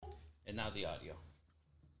And now the audio.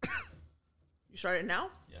 You started now?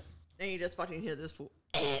 Yeah. And you just fucking hear this fool.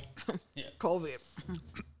 Yeah. COVID.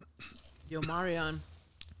 Yo, Marion.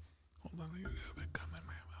 Hold on, I got a little bit cum in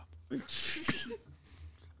my mouth.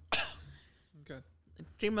 Good.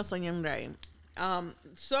 Prima Sanyangrai.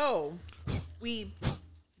 So we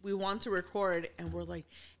want to record and we're like,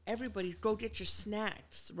 everybody go get your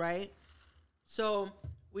snacks, right? So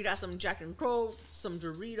we got some Jack and Coke, some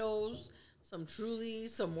Doritos, some Trulies,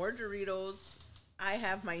 some more Doritos. I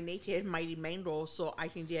have my Naked Mighty Mango so I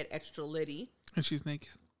can get extra litty. And she's naked.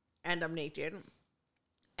 And I'm naked.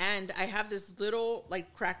 And I have this little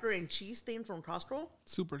like cracker and cheese thing from Costco.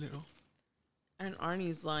 Super little. And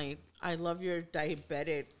Arnie's like, I love your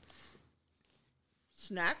diabetic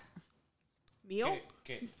snack meal.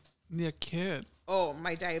 Okay. Yeah, kid. Oh,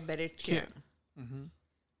 my diabetic kit. Mm-hmm.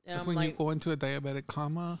 And That's I'm when like, you go into a diabetic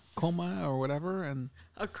coma or whatever, and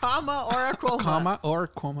a comma or a coma. coma or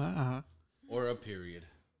coma. Or a period.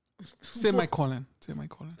 Semicolon.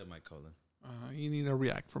 Semicolon. You need to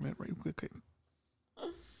react from it right quick.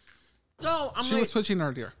 So I'm She was switching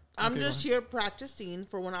earlier. I'm Okay, just here practicing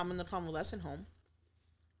for when I'm in the convalescent home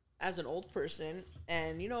as an old person.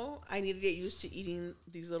 And, you know, I need to get used to eating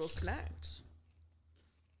these little snacks.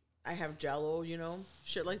 I have Jell-O, you know,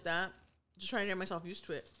 shit like that. Just trying to get myself used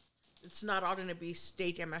to it. It's not all going to be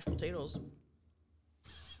steak and mashed potatoes.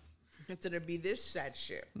 It's going to be this sad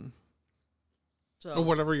shit. So, Or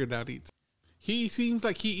whatever your dad eats. He seems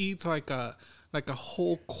like he eats like a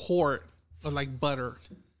whole quart of like butter.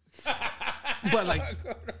 But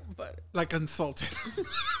like unsalted.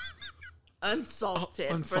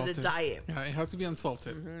 unsalted for the diet. Yeah, it has to be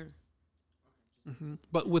unsalted. Mm-hmm.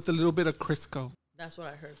 But with a little bit of Crisco. That's what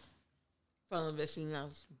I heard from the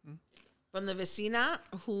vecinas. From the vecina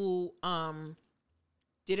who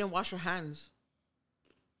didn't wash her hands.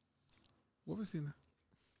 What vecina?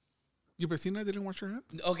 Your vecina didn't wash her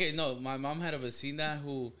hands? Okay, no. My mom had a vecina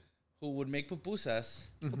who would make pupusas.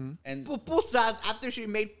 Mm-hmm. And Pupusas after she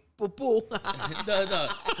made pupu. no.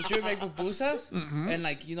 She would make pupusas. Mm-hmm. And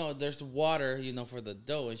like, you know, there's water, you know, for the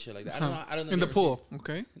dough and shit like that. I don't know. In the pool,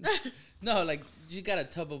 okay? No, like, you got a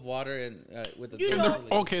tub of water and with the You dough. know-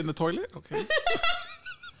 Okay, in the toilet? Okay.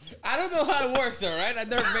 I don't know how it works, all right? I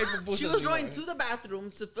never made pupusas. She was before. going to the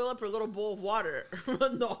bathroom to fill up her little bowl of water.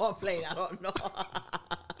 No, I'm playing. I don't know.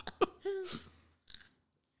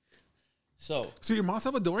 So your mom's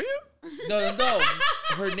Salvadorian? no.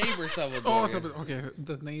 Her neighbor Salvador. Oh, okay.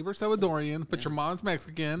 The neighbor Salvadorian, but your mom's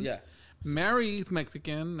Mexican. Yeah. Mary's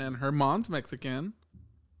Mexican, and her mom's Mexican.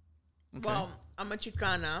 Okay. Well, I'm a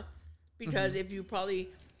Chicana because if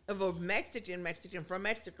a Mexican from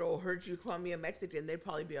Mexico heard you call me a Mexican, they'd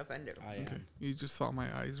probably be offended. I am. Okay. You just saw my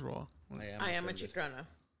eyes roll. I am a offended. Chicana.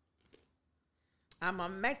 I'm a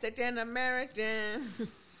Mexican American.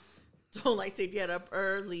 Don't like to get up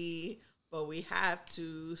early, but we have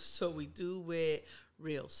to, so we do it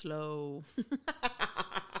real slow.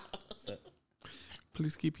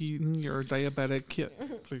 Please keep eating your diabetic kit,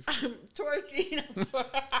 please. Twerking.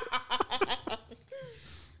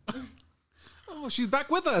 Oh, she's back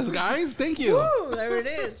with us, guys. Thank you. Woo, there it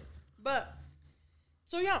is. But,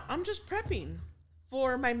 so yeah, I'm just prepping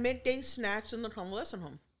for my midday snacks in the convalescent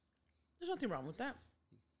home. There's nothing wrong with that.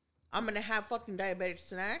 I'm going to have fucking diabetic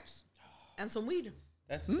snacks and some weed.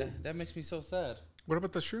 That makes me so sad. What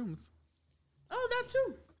about the shrooms? Oh, that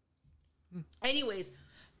too. Anyways,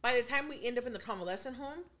 by the time we end up in the convalescent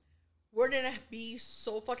home, we're going to be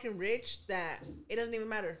so fucking rich that it doesn't even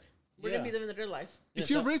matter. We're going to be living the good life. If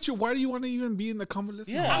you're rich, why do you want to even be in the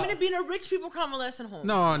convalescent home? Yeah. I'm going to be in a rich people convalescent home.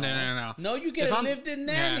 No. No, you get a lived-in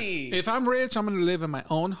nanny. Yes. If I'm rich, I'm going to live in my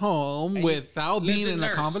own home without being in a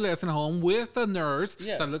nurse. convalescent home with a nurse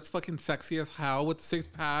Yeah. that looks fucking sexy as hell with the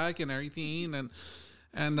 6-pack and everything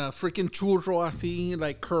and a freaking churro así,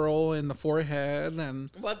 like curl in the forehead. And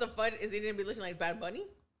What the fuck? Is he going to be looking like Bad Bunny?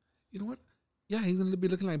 you know what? Yeah, he's going to be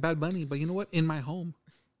looking like Bad Bunny, but you know what? In my home,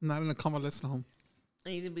 not in a convalescent home.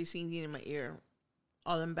 And he's going to be singing in my ear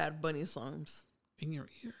all them Bad Bunny songs. In your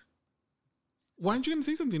ear. Why aren't you going to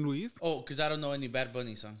say something, Luis? Oh, because I don't know any Bad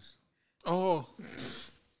Bunny songs. Oh.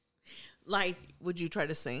 Like, would you try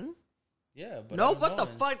to sing? Yeah, but I No, don't what know the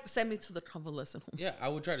any. fuck? Send me to the convalescent home. Yeah, I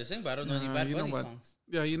would try to sing, but I don't know any Bad you know Bunny what? songs.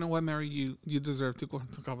 Yeah, you know what, Mary? You deserve to go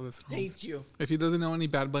to a convalescent home. Thank you. If he doesn't know any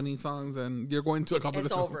Bad Bunny songs, then you're going to a convalescent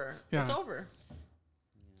It's home. over. Yeah. It's over.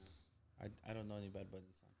 I don't know any Bad Bunny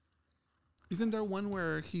songs. Isn't there one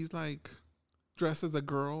where he's like dressed as a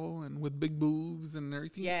girl and with big boobs and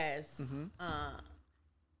everything? Yes.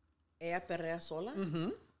 Ella perrea sola. Mm-hmm.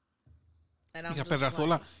 And I'm Iba a just perrear sola.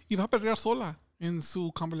 like, Iba a perrear sola. in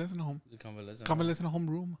su convalescent home. The convalescent. Convalescent home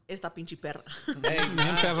room. Esta pinche perra. Hey, Bien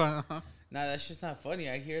nah, perra, uh-huh. nah, that's just not funny.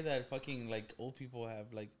 I hear that fucking like old people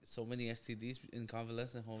have like so many STDs in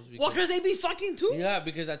convalescent homes. Well, because they be fucking too. yeah,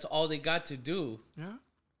 because that's all they got to do. Yeah.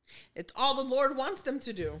 It's all the Lord wants them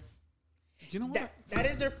to do. You know what? That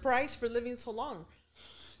is their price for living so long.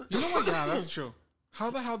 You know what? Yeah, that's true. How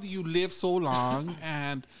the hell do you live so long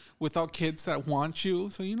and without kids that want you?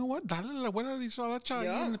 So you know what? Dale la abuela dicharacha ahí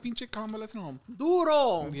en el pinche convalescent home.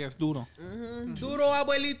 Duro. Yes, duro. Duro,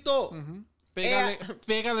 abuelito.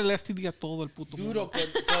 Pégale el STD a todo el puto Duro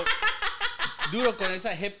mundo. duro con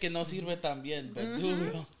esa hip que no sirve tan bien, but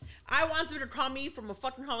duro. I want them to call me from a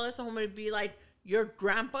fucking convalescent home and be like, your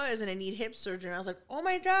grandpa is gonna need hip surgery. And I was like, oh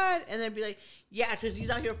my God. And then be like, yeah, because he's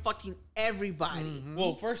out here fucking everybody.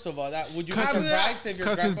 Well, first of all, that would you be surprised if your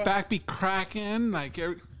Because his grandpa... back be cracking, like,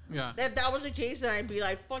 yeah. If that was the case, then I'd be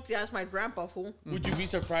like, fuck yeah, that's my grandpa, fool. Would you be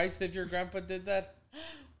surprised if your grandpa did that?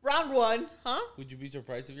 Round one, huh? Would you be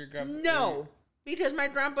surprised if your grandpa... No. Because my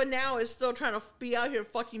grandpa now is still trying to be out here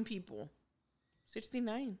fucking people.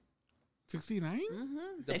 69. 69?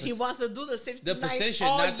 And he wants to do the 69 position,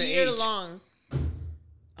 all not the year age. long.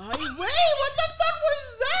 Ay, wait, what the fuck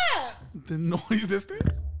was that? The noise this thing?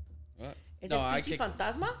 What? Is No, it I Pinky kicked,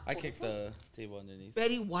 Fantasma? I kicked the table underneath.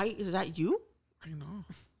 Betty White, is that you? I know.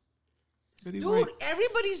 Betty Dude, White.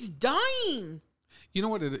 everybody's dying. You know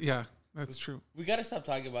what it is? Yeah, that's true. We gotta stop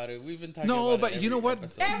talking about it. We've been talking No, about it. but you know every what?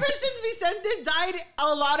 episode. Ever since Vicente died,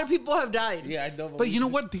 a lot of people have died. Yeah, I know. But you know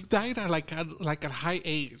what? They died at like at high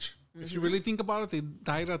age. If you really think about it, they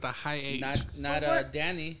died at a high age. Not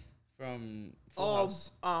Danny from Full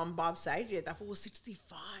House. Bob Saget, that fool was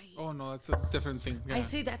 65. Oh no, that's a different thing. Yeah. I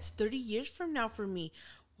say that's 30 years from now for me.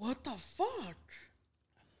 What the fuck?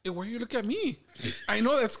 Hey, where you look at me? I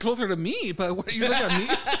know that's closer to me, but where you look at me?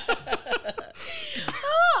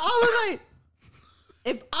 I was like,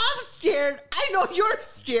 if I'm scared, I know you're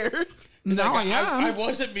scared. Now I am. I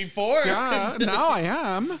wasn't before. Yeah, now I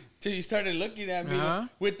am. Till you started looking at me Uh-huh.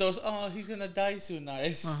 with those, oh, he's gonna die soon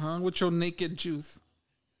eyes. With your naked juice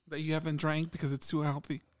that you haven't drank because it's too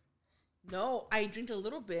healthy. No, I drink a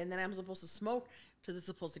little bit and then I'm supposed to smoke because it's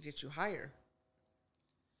supposed to get you higher.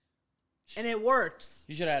 And it works.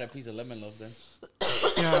 You should have had a piece of lemon loaf then.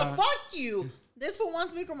 Yeah. Fuck you. This fool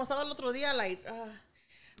wants me como estaba el otro día, like,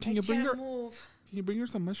 Can I you bring can't her? move. Can you bring her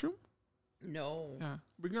some mushroom? No. Yeah,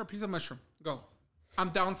 bring her a piece of mushroom. Go. I'm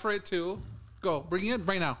down for it too. Go. Bring it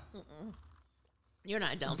right now. You're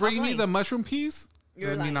not down. Bring Stop me lying. the mushroom piece. You're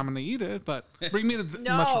I mean, lying. I'm gonna eat it, but bring me the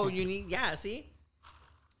No, mushroom piece. you need, yeah, see?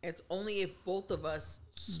 It's only if both of us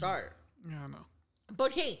start. Yeah, no.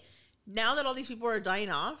 But hey, now that all these people are dying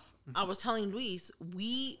off, I was telling Luis,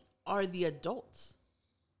 we are the adults.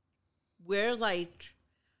 We're like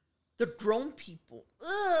the grown people.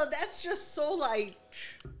 Ugh, that's just so like,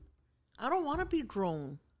 I don't want to be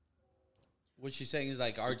grown. What she's saying is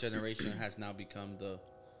like our generation has now become the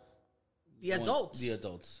Adults. The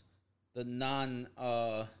adults. The non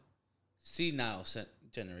senile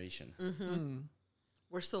generation.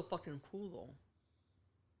 We're still fucking cool though.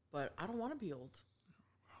 But I don't want to be old.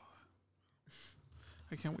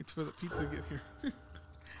 I can't wait for the pizza to get here.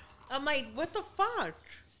 I'm like, what the fuck?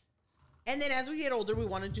 And then as we get older, we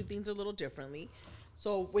want to do things a little differently.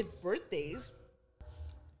 So with birthdays,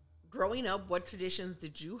 growing up, what traditions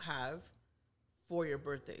did you have for your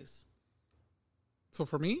birthdays? So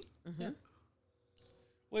for me,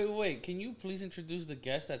 Wait. Can you please introduce the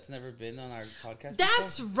guest that's never been on our podcast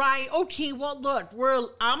That's before? right. Okay, well, look,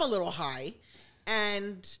 I'm a little high,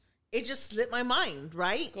 and it just slipped my mind,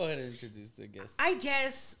 right? Go ahead and introduce the guest. I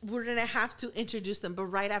guess we're going to have to introduce them, but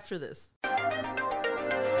right after this.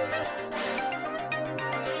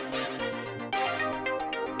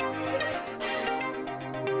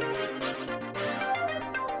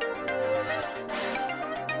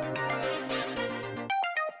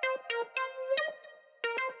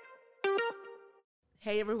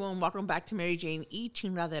 Hey everyone, welcome back to Mary Jane y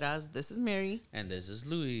Chingaderas. This is Mary. And this is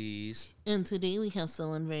Luis. And today we have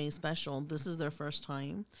someone very special. This is their first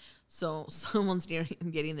time. So someone's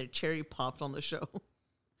getting their cherry popped on the show.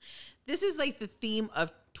 This is like the theme of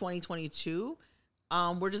 2022.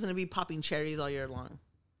 We're just going to be popping cherries all year long.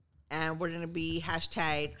 And we're going to be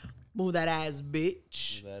hashtag move that ass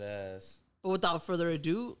bitch. That ass. But without further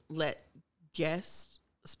ado, let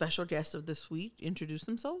special guest of this week introduce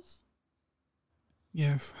themselves.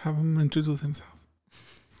 yes, have him introduce himself.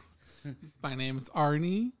 My name is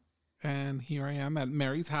Arnie, and here I am at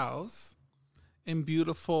Mary's house in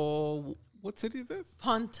beautiful. What city is this?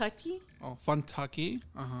 Kentucky? Oh, Kentucky.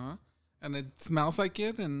 And it smells like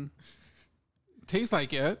it, and Tastes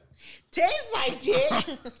like it. Tastes like it.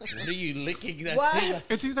 What are you licking? That What? thing?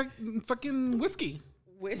 It tastes like fucking whiskey.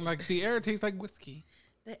 Whiskey. Like the air tastes like whiskey.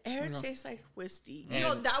 The air tastes like whiskey. You And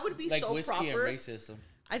know, that would be like so whiskey proper. and racism.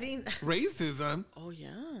 I think. Racism? Oh,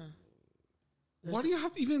 yeah. Why do you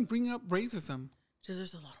have to even bring up racism? Because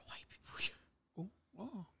there's a lot of white people here. Oh,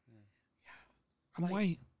 oh. I'm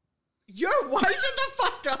white. You're white? Shut the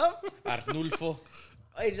fuck up. Arnulfo.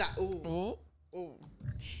 Exactly. Ooh. Oh. Ooh.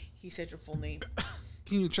 He said your full name.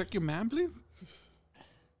 Can you check your man, please?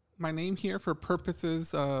 My name here for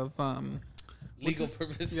purposes of Legal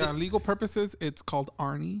purposes. yeah, legal purposes. It's called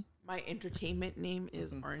Arnie. My entertainment name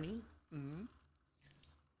is Arnie.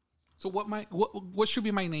 So what should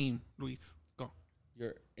be my name, Luis? Go.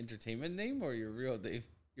 Your entertainment name or your real name?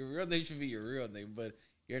 Your real name should be your real name, but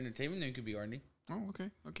your entertainment name could be Arnie. Oh, okay,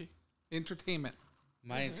 okay. Entertainment.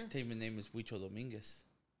 My entertainment name is Huicho Dominguez.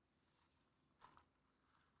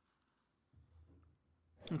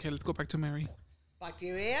 Okay, let's go back to Mary.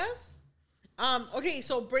 Bacterias. Okay,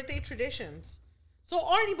 so birthday traditions. So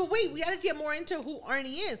Arnie, but wait, we gotta get more into who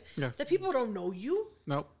Arnie is. Yes. The people don't know you.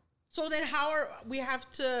 Nope. So then we have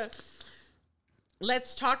to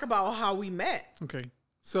let's talk about how we met. Okay.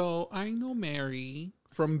 So I know Mary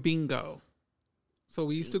from bingo. So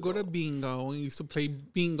we used to go to bingo and we used to play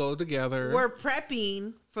bingo together. We're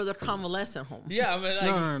prepping for the convalescent home. Yeah, I mean,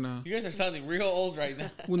 like, No. you guys are sounding real old right now.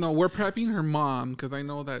 Well, no, we're prepping her mom because I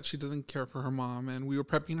know that she doesn't care for her mom. And we were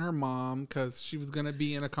prepping her mom because she was going to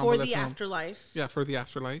be in a For convalescent the home. afterlife. Yeah, for the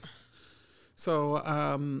afterlife. So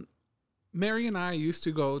Mary and I used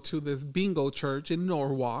to go to this bingo church in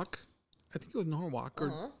Norwalk. I think it was Norwalk.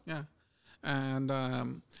 Yeah.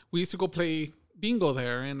 And we used to go play bingo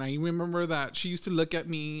there. And I remember that she used to look at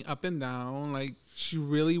me up and down like she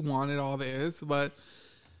really wanted all this. But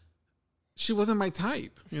she wasn't my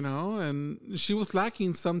type, you know. And she was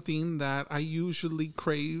lacking something that I usually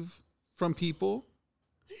crave from people.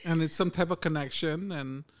 And it's some type of connection.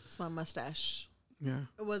 And It's my mustache. yeah.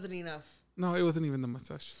 It wasn't enough. No, it wasn't even the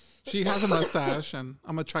mustache. She has a mustache, and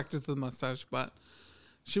I'm attracted to the mustache, but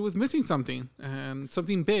she was missing something, and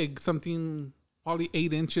something big, something probably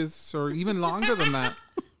 8 inches or even longer than that.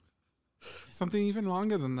 Something even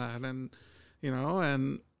longer than that, and you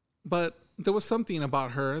know, but there was something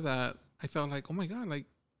about her that I felt like, oh my god, like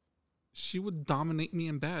she would dominate me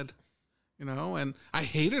in bed, you know, and I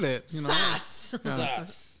hated it, you know. Sass.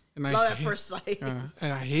 Sus. And I Love at first sight. and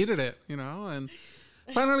I hated it, you know. And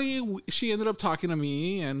finally, she ended up talking to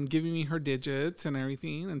me and giving me her digits and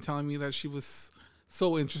everything and telling me that she was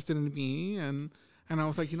so interested in me. And I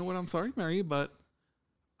was like, you know what? I'm sorry, Mary, but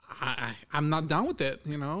I'm not down with it,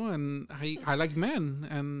 you know. And I like men,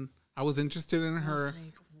 and I was interested in I her. was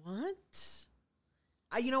like,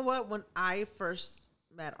 what? You know what? When I first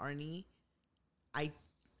met Arnie, I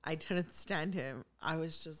didn't stand him. I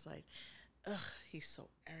was just like, ugh, he's so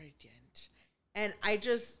arrogant. And I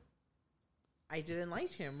didn't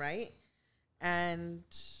like him, right? And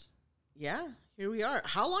yeah, here we are.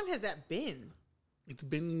 How long has that been? It's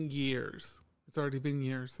been years. It's already been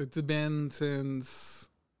years. It's been since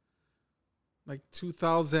like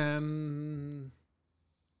 2009.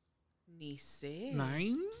 Nice.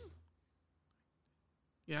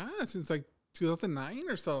 Yeah, since like 2009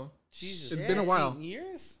 or so. Jesus. It's been a while. 15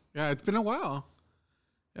 years? Yeah, it's been a while.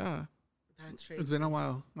 Yeah, That's crazy. it's been a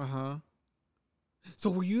while. So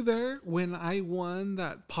were you there when I won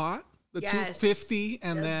that pot? The Yes. $250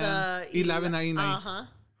 and then $11.99. Uh-huh.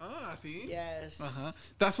 Ah, see? Yes.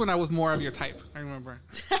 That's when I was more of your type. I remember.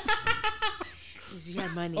 You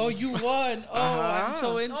had money. Oh, you won. Oh, I'm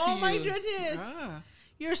so into Oh you. my goodness. Ah.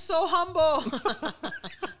 You're so humble.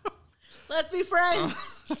 Let's be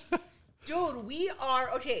friends. Dude, we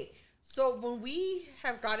are okay. So when we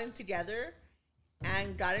have gotten together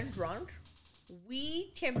and gotten drunk,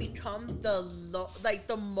 we can become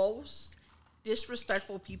the most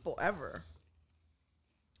disrespectful people ever.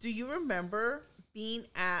 Do you remember being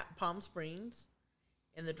at Palm Springs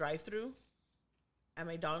in the drive-thru at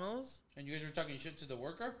McDonald's? And you guys were talking shit to the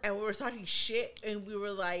worker? And we were talking shit and we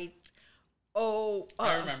were like, oh,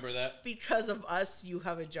 I remember that. because of us, you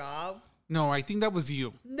have a job. No, I think that was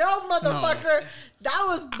you. No, motherfucker. That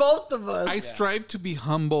was both of us. I strive to be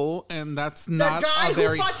humble, and that's the not guy a who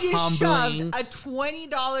very fucking humbling. shoved a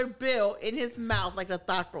 $20 bill in his mouth like a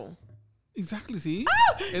taco. Exactly, see?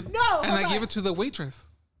 No, And hold I on. gave it to the waitress.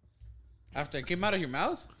 After it came out of your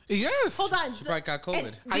mouth? Yes. Hold on. She probably got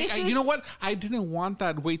COVID. You know what? I didn't want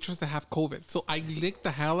that waitress to have COVID. So I licked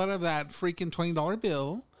the hell out of that freaking $20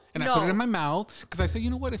 bill and I put it No. in my mouth because I said, you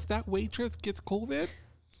know what? If that waitress gets COVID,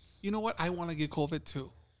 you know what? I want to get COVID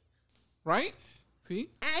too. Right? See?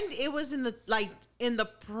 And it was in the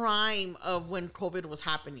prime of when COVID was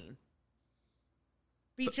happening.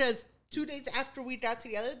 Because 2 days after we got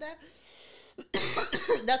together,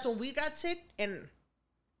 that's when we got sick, and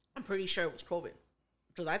I'm pretty sure it was COVID.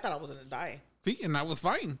 Because I thought I was going to die. See, and I was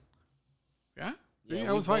fine. Yeah? Yeah,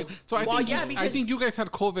 I was fine. So I because think you guys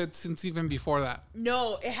had COVID since even before that.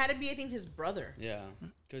 No, it had to be, I think, his brother. Yeah.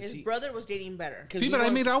 His brother was dating better. See, but I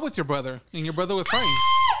made out with your brother, and your brother was fine.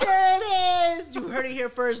 There it is. You heard it here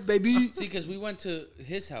first, baby. See, because we went to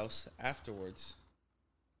his house afterwards.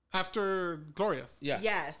 After Gloria's. Yeah.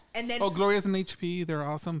 Yes. And then... Oh, Gloria's and HP. They're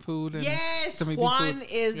awesome food. And Yes, it's amazing Juan food.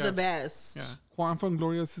 is the Yes. best. Yeah. Juan from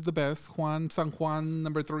Gloria's is the best. Juan, San Juan,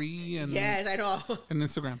 number 3. And, Yes, I know. and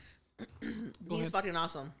Instagram. He's ahead. fucking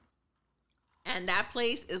awesome. And that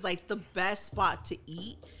place is like the best spot to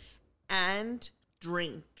eat and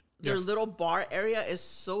drink. Their Yes. little bar area is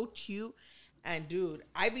so cute. And dude,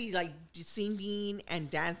 I be like singing and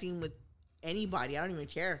dancing with anybody. I don't even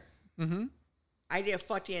care. Mm-hmm. I get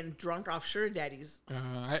fucking drunk off Sugar Daddies.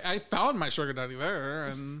 I found my sugar daddy there,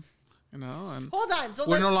 and and Hold on. So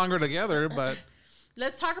we're no longer together, but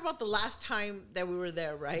let's talk about the last time that we were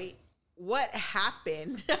there, right? What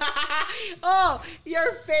happened? Oh,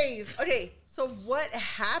 your face. Okay, so what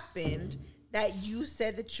happened that you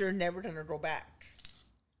said that you're never gonna go back?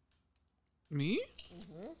 me?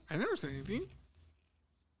 I never said anything.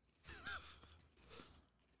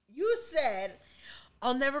 You said,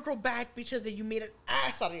 I'll never go back because that you made an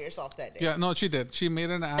ass out of yourself that day. Yeah, no, she did. She made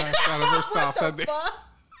an ass out of herself that What the day.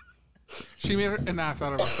 fuck? She made an ass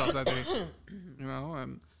out of herself that day.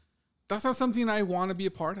 And that's not something I want to be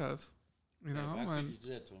a part of. Why could And you do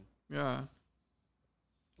that to him? yeah.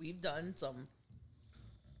 We've done some.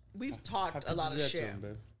 We've talked How a could lot you do of that to shit. him,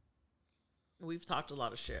 babe? We've talked a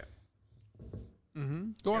lot of shit.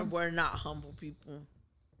 Go on. And we're not humble people.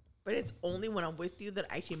 But it's only when I'm with you that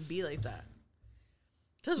I can be like that.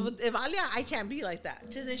 Because with Evalia, I can't be like that.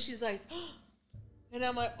 Because then she's like, and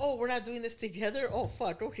I'm like, oh, we're not doing this together? Oh,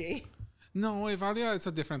 fuck, okay. No, Evalia is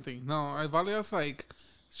a different thing. No, Evalia's like,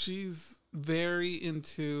 she's very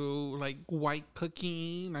into like white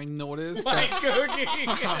cooking. I noticed.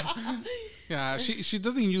 Yeah, she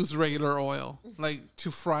doesn't use regular oil. Like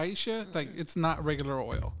to fry shit, like it's not regular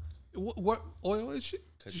oil. What oil is she?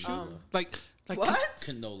 Like What?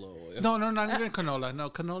 Canola oil. No, not even canola. No,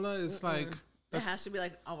 canola is like It has to be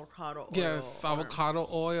like avocado oil. yes, or- avocado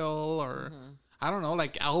oil or I don't know,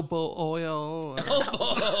 like elbow oil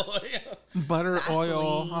or butter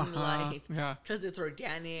oil. Vaseline, like, Yeah. because it's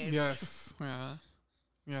organic. Yes.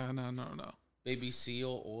 Yeah. No. Baby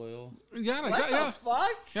seal oil. Yeah, like What that. the Yeah.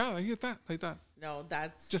 fuck? Yeah, like that. Like that. No,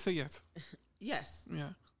 that's Just say yes. yes. Yeah.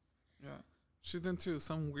 She's into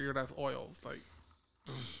some weird ass oils, like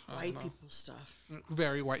White people stuff.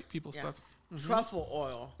 very white people Yeah. stuff. Truffle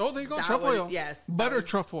oil. Oh, there you go. That Truffle would- oil. yes, that Butter would-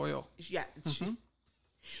 truffle oil. Yeah,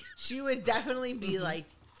 she would definitely be like,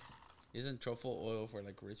 Isn't truffle oil for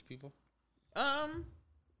like rich people?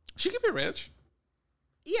 She could be rich.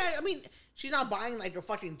 yeah. I mean, she's not buying like a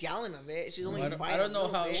fucking gallon of it. She's only I don't- buying. I don't a know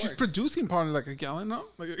little how it bit. She's works. producing probably like a gallon now.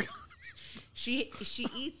 Like, She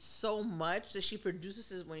eats so much that she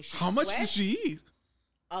produces it when she. how much sweats, does she eat?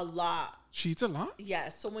 A lot. She eats a lot. Yeah.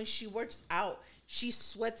 So when she works out, she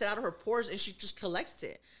sweats it out of her pores and she just collects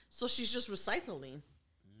it. So she's just recycling.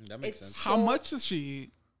 That makes It's- sense. How So- much does she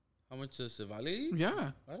eat? How much does Sevali eat?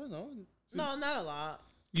 Yeah. I don't know. No, not a lot.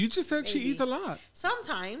 You just said she Maybe. eats a lot.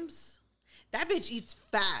 Sometimes that bitch eats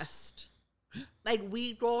fast. Like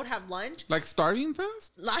we go and have lunch. Like starving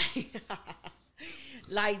fast? Like,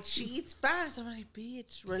 like she eats fast. I'm like,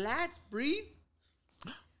 bitch, relax, breathe.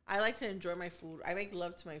 I like to enjoy my food. I make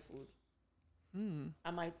love to my food.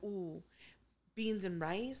 I'm like, ooh, beans and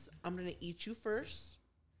rice. I'm gonna eat you first.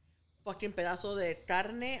 Fucking pedazo de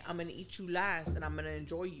carne. I'm gonna eat you last, and I'm gonna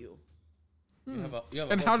enjoy you. You have a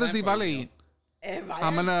And whole how does plan for Ivale it, eat? Vaya,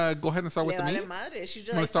 I'm gonna go ahead and start with le the vale meat. madre. She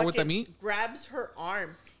just Wanna like start with the fucking meat? grabs her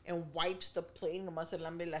arm and wipes the plate and nomás se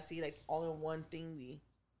lambe así, like all in one thing.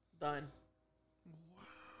 Done. Wow.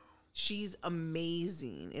 She's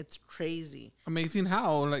amazing. It's crazy. Amazing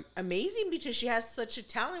how like Amazing because she has such a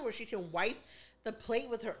talent where she can wipe the plate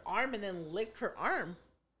with her arm and then lick her arm.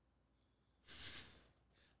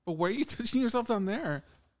 but where are you touching yourself down there?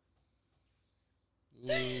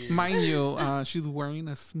 Ooh. Mind you, she's wearing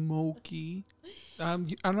a Smokey. I'm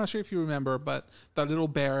not sure if you remember, but that little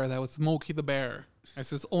bear that was Smokey the bear. It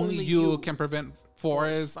says only you can prevent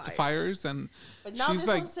forest fires. fires, and But now she's this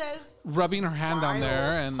like one says rubbing her hand down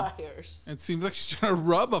there, and fires. it seems like she's trying to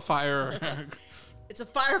rub a fire. It's a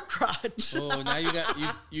fire crotch. Oh, now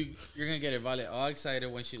you're gonna get Vale all excited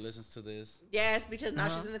when she listens to this. Yes, because now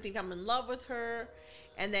she's gonna think I'm in love with her,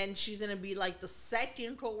 and then she's gonna be like the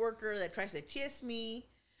second coworker that tries to kiss me,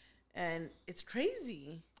 and it's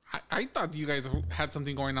crazy. I thought you guys had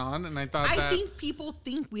something going on, and I think people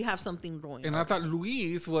think we have something going on. And I thought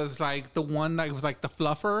Luis was like the one that was like the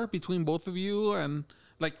fluffer between both of you, and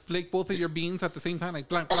like flick both of your beans at the same time, like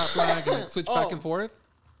blank, blank, blank, and like switch back and forth.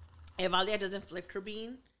 Evalia doesn't flick her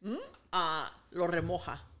bean. Lo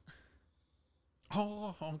remoja.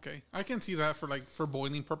 Oh, okay. I can see that for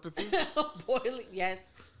boiling purposes. Boiling, yes.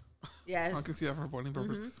 I can see that for boiling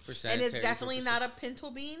purposes. For And it's definitely not a pinto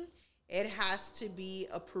bean. It has to be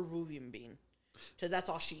a Peruvian bean. Because that's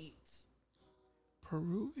all she eats.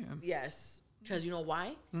 Peruvian? Yes. Because you know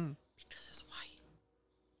why? Because it's white.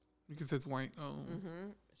 Because it's white. Oh.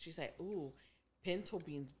 She's like, ooh, pinto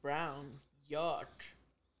beans brown. Yuck.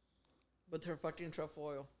 With her fucking truffle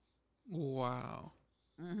oil. Wow.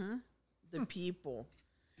 The people.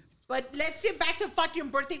 But let's get back to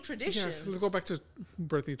fucking birthday traditions. Yes, let's go back to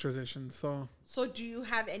birthday traditions. So do you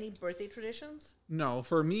have any birthday traditions? No,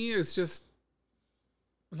 for me, it's just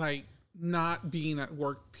like not being at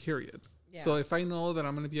work, period. Yeah. So if I know that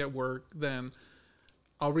I'm going to be at work, then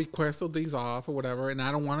I'll request those days off or whatever. And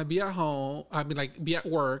I don't want to be at home. I mean, like, be at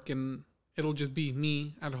work, and it'll just be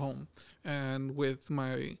me at home. And with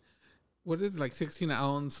my, what is it, like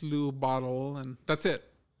 16-ounce lube bottle, and that's it.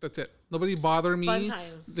 That's it. Nobody bother me. Fun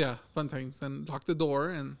times. Yeah, fun times. And lock the door,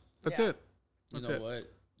 and that's it. That's you know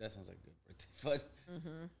what? That sounds like a good birthday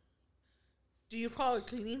fun. Do you call a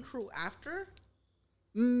cleaning crew after?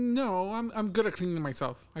 No, I'm good at cleaning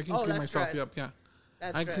myself. I can clean myself up. Yeah,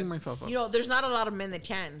 I clean myself up. You know, there's not a lot of men that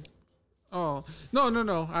can. Oh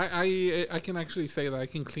no! I can actually say that I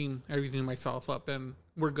can clean everything myself up, and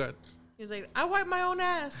we're good. He's like, I wipe my own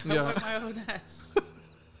ass. Yeah. I wipe my own ass.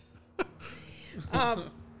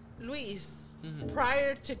 Luis,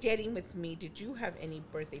 prior to getting with me, did you have any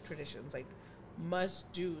birthday traditions, like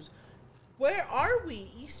must-dos? Where are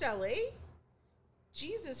we? East LA?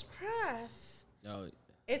 Jesus Christ. No.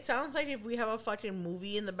 It sounds like if we have a fucking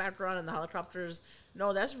movie in the background and the helicopters.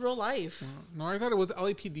 No, that's real life. No, I thought it was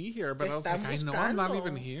LAPD here, but I was like, I know I'm not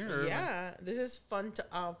even here. Yeah, this is Fontucky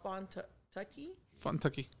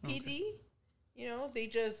Kentucky. PD. You know, they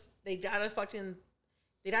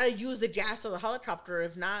gotta use the gas of the helicopter.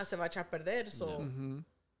 If not, se va a echar a perder. So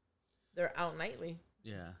they're out nightly.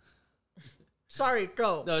 Yeah. Sorry,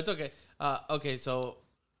 go. No, it's okay. Okay, so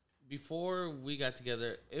before we got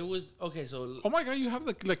together, it was okay. So Oh my god, you have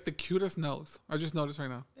like the cutest nose. I just noticed right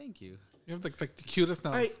now. thank you. You have like the cutest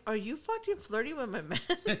nose. Are you fucking flirting with my man?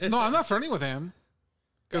 No, I'm not flirting with him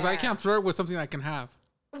because I Yeah. can't flirt with something I can have.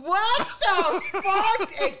 What the fuck?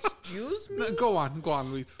 Excuse me? Go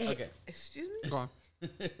on, Luis. Okay. Excuse me? Go on.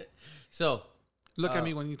 So Look at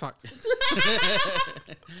me when you talk.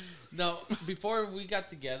 no, before we got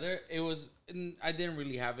together, I didn't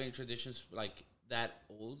really have any traditions like that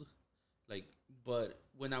old, like. But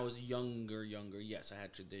when I was younger, yes, I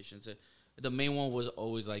had traditions. The main one was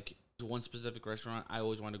always like one specific restaurant I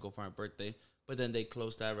always wanted to go for my birthday, but then they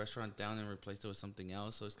closed that restaurant down and replaced it with something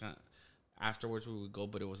else. So it's kind of afterwards we would go,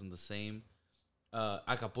 but it wasn't the same.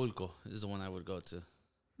 Acapulco is the one I would go to.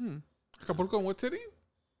 Acapulco in what city?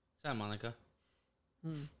 Santa Monica.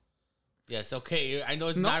 Yes, okay. I know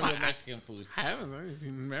it's not real Mexican food. I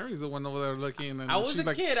haven't. Mary's the one over there looking. And I was she's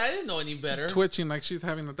a kid. I didn't know any better. Twitching like she's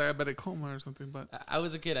having a diabetic coma or something. But I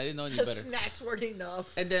was a kid. I didn't know any The better. snacks weren't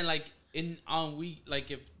enough. And then like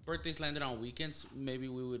if birthdays landed on weekends, maybe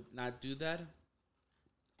we would not do that.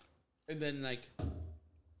 And then like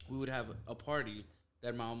we would have a party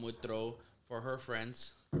that mom would throw for her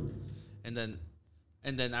friends, and then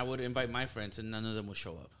I would invite my friends, and none of them would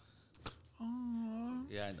show up. Aww.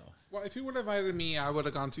 Yeah, I know. Well, if you would have invited me, I would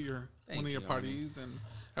have gone to one of your parties, and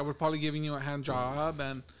I would probably given you a hand job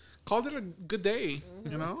and called it a good day,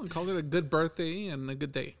 you know, and called it a good birthday and a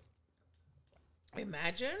good day.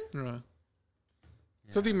 Imagine. Yeah.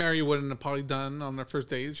 Something Mary wouldn't have probably done on the first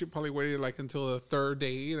date. She probably waited like until the third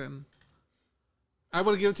date, and I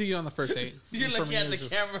would have given it to you on the first date. You're For looking me, at it the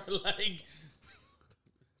was camera like.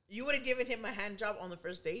 You would have given him a hand job on the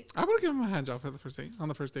first date? I would have given him a hand job for the first date. On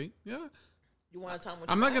the first date, yeah. You want to tell him what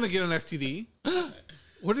I'm you not want? gonna get an STD.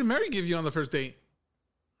 What did Mary give you on the first date?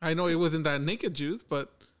 I know it wasn't that naked juice,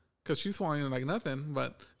 but because she's swallowing like nothing.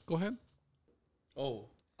 But go ahead. Oh.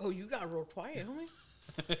 Oh, you got real quiet, homie.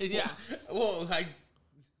 Yeah. Well,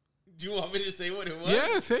 do you want me to say what it was?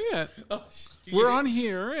 Yeah, say it. Oh, We're on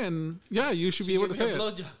here, and yeah, you should be able to say it.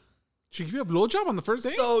 Blowjob. She gave you a blowjob on the first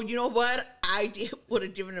date? So you know what? I would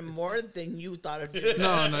have given him more than you thought of giving.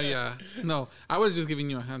 No. I was just giving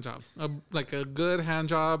you a hand job, like a good hand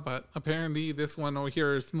job. But apparently, this one over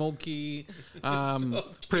here, smoky,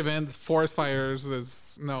 prevents forest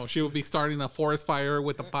fires. She would be starting a forest fire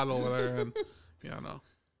with a pot over there, and no.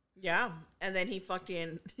 Yeah, and then he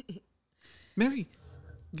fucking. Mary,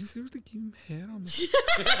 you seriously gave him head on me?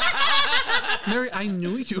 Mary, I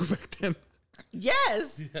knew you back then.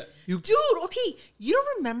 Yes, dude. Okay, you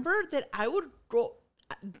don't remember that I would go?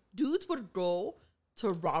 Dudes would go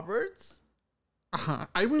to Roberts. I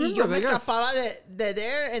remember. Yo me escapaba de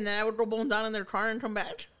there, and then I would go bone down in their car and come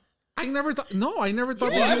back. I never thought. No, I never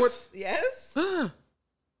thought that you were. Yes.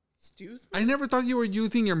 Excuse me. I never thought you were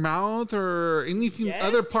using your mouth or anything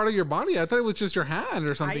other part of your body. I thought it was just your hand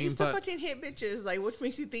or something. I used to fucking hit bitches. Like, what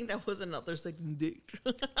makes you think that was another second date?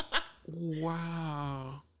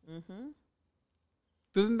 Wow. Mm-hmm.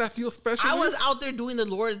 Doesn't that feel special? I was out there doing the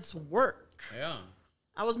Lord's work. Yeah.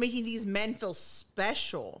 I was making these men feel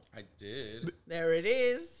special. I did. There it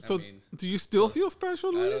is. So, do you still feel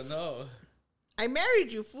special, Luis? I don't know. I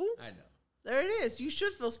married you, fool. I know. There it is. You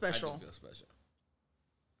should feel special. I do feel special.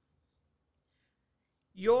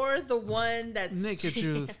 You're the one that's... Naked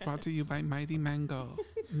Juice, brought to you by Mighty Mango.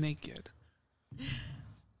 Naked.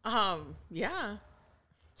 Yeah.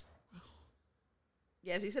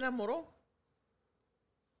 Yes, he se enamoró.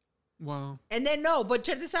 Wow. And then, but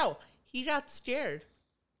check this out. He got scared.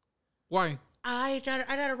 Why? I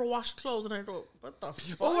gotta go wash clothes, and I go, what the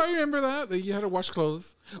fuck? Oh, I remember that you had to wash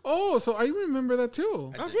clothes. Oh, so I remember that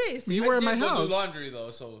too. Okay, so you were at my go house. Do laundry though,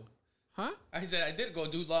 so. Huh? I said I did go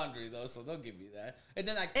do laundry though, so don't give me that. And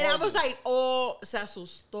then I was like, oh, se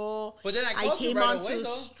asustó. But then I came right on away, too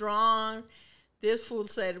though. strong. This fool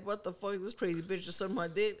said, what the fuck, this crazy bitch just sucked my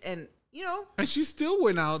dick, and And she still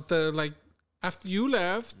went out there, like after you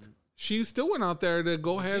left. She still went out there to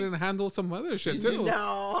go ahead and handle some other shit too.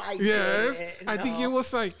 No, I yes, didn't. I think it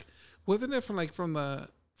was like, wasn't it from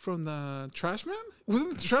the trash man?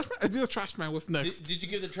 Wasn't it the trash man? I think the trash man was next. Did you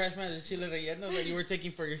give the trash man the chile relleno that you were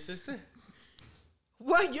taking for your sister?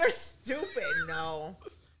 What? You're stupid.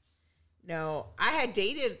 No. I had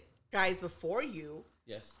dated guys before you.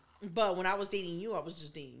 Yes. But when I was dating you, I was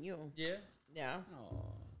just dating you. Yeah. Yeah. Oh.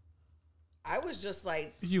 I was just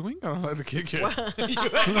like, You ain't gonna let it kick here. No,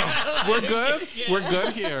 we're good. We're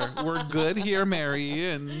good here. We're good here, Mary.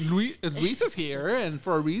 And Luis is here, and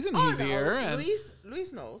for a reason he's here. And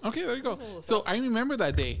Luis knows. okay, there you go. So I remember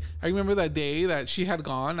that day. I remember that day that she had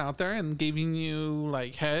gone out there and giving you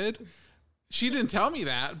like head. She didn't tell me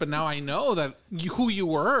that, but now I know that who you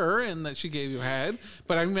were and that she gave you head.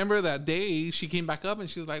 But I remember that day she came back up and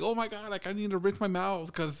she was like, "Oh my god, like I need to rinse my mouth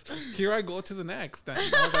because here I go to the next." And I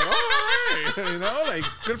was like, "Oh, like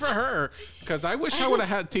good for her." Because I wish I would have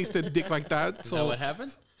had tasted dick like that. Is that what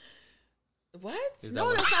happened? What? That's not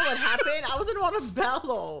what happened. I was in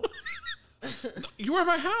Montebello. You were at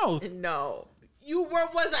my house. No, you were.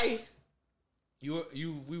 Was I?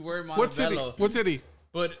 We were in Montebello. What city? What city?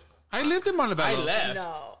 But I lived in Montebello. I left.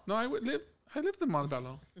 No, I lived in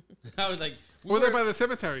Montebello. I was like, we were there by the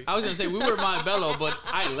cemetery. I was gonna say we were in Montebello, but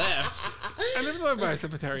I left. I lived there by the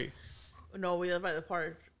cemetery. No, we live by the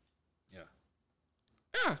park.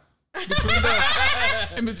 Yeah.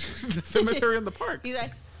 In between the cemetery and the park. He's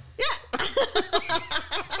like, yeah.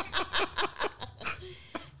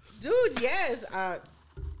 Dude, yes.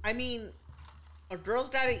 I mean, a girl's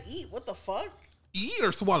gotta eat. What the fuck? Eat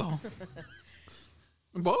or swallow?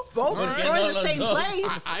 Both? Both. All It's right. going to the same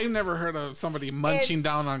place. I've never heard of somebody munching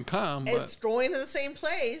down on cum. But It's going to the same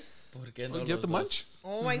place. you get the munch?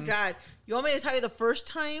 Oh my God. You want me to tell you the first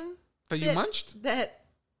time That you munched? That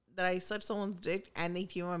I sucked someone's dick and they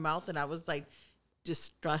came in my mouth and I was like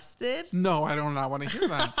disgusted? No, I don't want to hear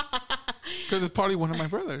that. Because it's probably one of my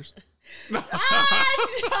brothers. No,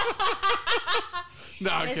 no,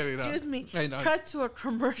 I'm kidding. Excuse me. I know. Cut to a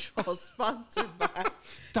commercial sponsored by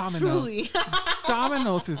Domino's. Truly.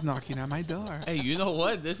 Domino's is knocking at my door. Hey, you know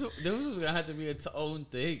what? This was gonna have to be its own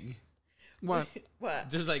thing. What? What?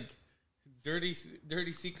 Just like dirty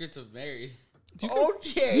secrets of Mary.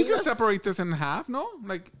 Okay. You can separate this in half, no?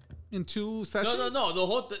 Like in 2 sessions? No.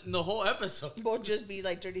 The whole episode. Will just be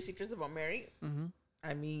like Dirty Secrets About Mary. Mm-hmm.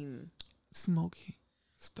 I mean, Smoky.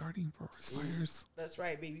 Starting forest fires. that's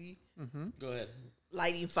right, baby. Mm-hmm. Go ahead.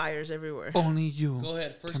 Lighting fires everywhere. Only you. Go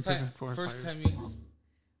ahead. can First time. prevent forest First fires. time you.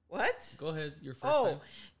 What? Go ahead. Your first time.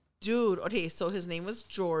 Dude. Okay, so his name was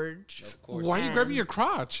George. Of course. Why are you grabbing your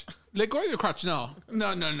crotch? Let go of your crotch. No.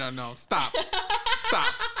 Stop.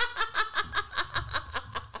 Stop.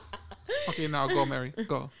 Okay, now go, Mary.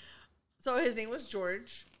 Go. So his name was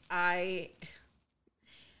George.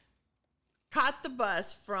 caught the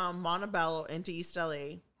bus from Montebello into East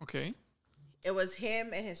LA. Okay. It was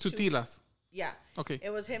him and his To two. Tilas. Yeah. Okay. It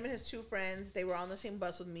was him and his two friends. They were on the same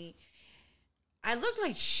bus with me. I looked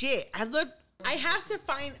like shit. I have to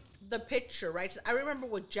find the picture, right? I remember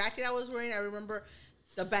what jacket I was wearing. I remember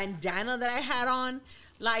the bandana that I had on.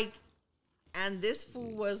 Like, and this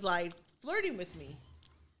fool was like flirting with me.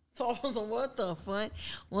 So I was like, what the fuck?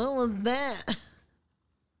 What was that?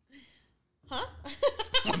 Huh?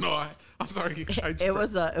 Oh, no, I'm sorry. It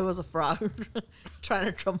was a frog trying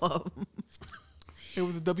to come up. It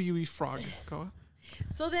was a WE frog. Go on.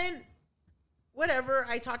 So then, whatever.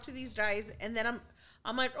 I talked to these guys, and then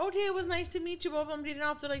I'm like, okay, it was nice to meet you. Both of them getting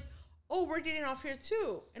off. They're like, oh, we're getting off here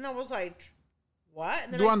too. And I was like, what?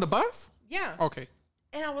 And they're You like, on the bus? yeah. Okay.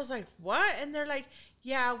 And I was like, what? And they're like,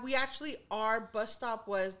 yeah, we actually, our bus stop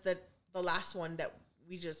was the last one that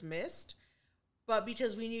we just missed. But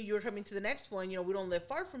because we knew you were coming to the next one, we don't live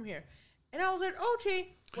far from here. And I was like, okay,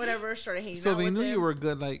 whatever. Started hanging out So they with knew them. you were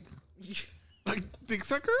good, like dick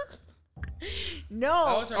sucker? No.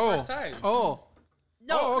 That was our first time. Oh.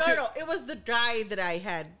 No, Oh, okay. no. It was the guy that I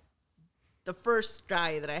had, the first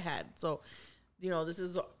guy that I had. So, this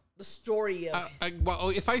is the story of. Well,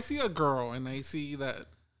 if I see a girl and I see that,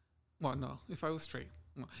 well, no, if I was straight.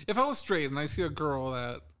 If I was straight and I see a girl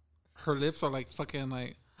that her lips are like fucking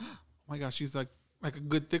like, oh my gosh, she's like a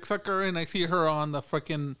good dick sucker, and I see her on the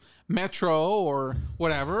fucking metro or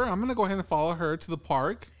whatever, I'm gonna go ahead and follow her to the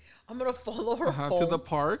park. I'm gonna follow her home. To the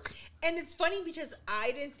park. And it's funny because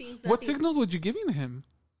I didn't think. What signals would you giving him?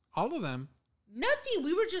 All of them. Nothing.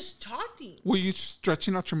 We were just talking. Were you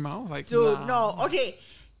stretching out your mouth like? Dude, nah. no. Okay.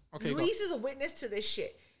 Okay. Luis is a witness to this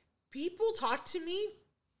shit. People talk to me.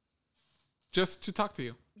 Just to talk to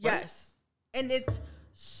you. Yes. And it's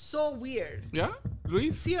so weird. Yeah,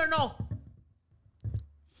 Luis. See or no?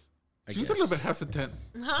 I He was guess. a little bit hesitant.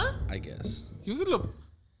 Huh? I guess. He was a little.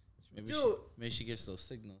 Dude. Maybe she gives those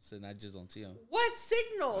signals and I just don't see them. What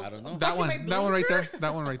signals? I don't know. That Fucking one. my That one right blinker? there.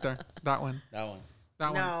 That one right there. That one. That one.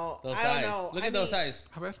 That one. No, Those I don't eyes. know. Look at those eyes.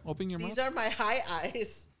 How about open your These mouth? are my high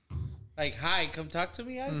eyes. Like, hi, come talk to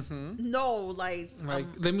me, guys. No, like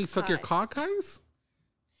Let me suck your high. cock eyes.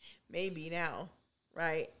 Maybe now,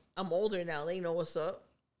 right? I'm older now. They know what's up.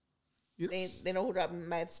 Yes. They know who got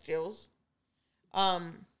mad skills.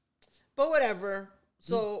 But whatever.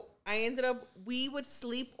 So I ended up. We would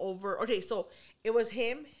sleep over. Okay, so it was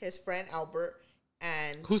him, his friend Albert,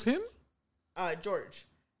 and Who's him?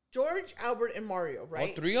 George, Albert, and Mario.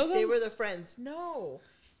 Right? 3 of them? They were the friends. No,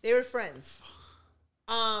 they were friends.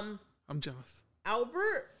 I'm jealous.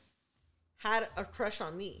 Albert had a crush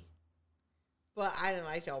on me, but I didn't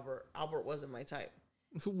like Albert. Albert wasn't my type.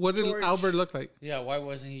 So what did George. Albert look like? Yeah, why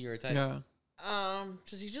wasn't he your type? Yeah.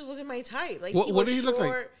 Because he just wasn't my type. Like, What did he look like?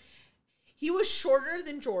 short. He was shorter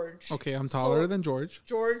than George. Okay, I'm taller So- than George.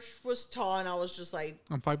 George was tall, and I was just like,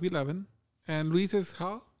 I'm 5'11", and Luis is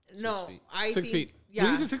how? no, feet. I 6 think, feet. Yeah,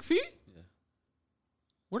 Luis is 6 feet. Yeah.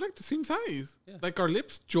 We're like the same size. Yeah. Like our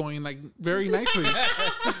lips join like very nicely.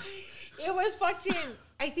 it was fucking.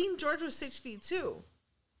 I think George was 6 feet too,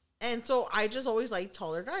 and so I just always liked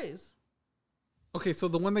taller guys. Okay, so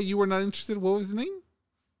the one that you were not interested, what was his name?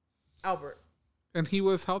 Albert, And he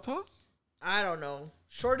was how tall? I don't know,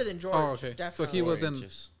 shorter than George. Oh, okay. So Definitely. he 4 was in.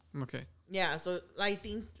 inches. Okay. Yeah, so I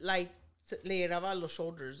think like le llegaba los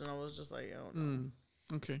shoulders, and I was just like, oh, no.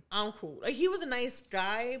 Okay. I'm cool. Like, he was a nice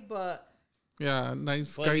guy, but Yeah,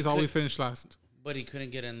 nice But he guys always could- finish last. But he couldn't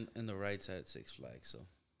get in the rights at Six Flags, so.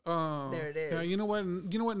 Oh, There it Yeah, is. you know what?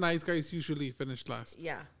 You know what? Nice guys usually finish last.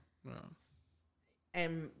 yeah, Yeah.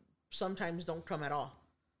 and sometimes don't come at all.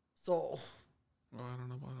 So Well, I don't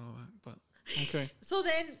know about all that, but okay. So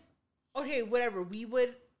then, okay, whatever.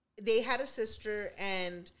 They had a sister,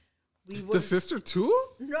 and we would. The sister too?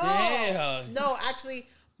 No, Damn. no. Actually,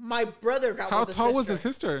 my brother got. How with the tall was sister.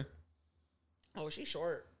 the sister? Oh, she's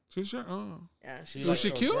short. She's sure. Oh, Yeah, She she's Was likes she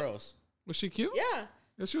short cute? Girls. was she cute? yeah.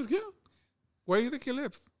 Yeah, she was cute. Why you lick your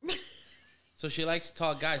lips? So she likes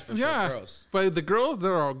tall guys, but Yeah, short girls. but the girls,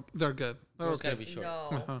 they're good. They're Girls okay. gotta be short. No,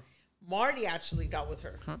 Uh-huh. Marty actually got with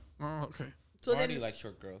her. Huh? Oh, okay. So Marty then, likes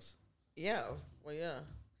short girls. yeah, well, yeah.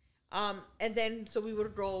 And then so we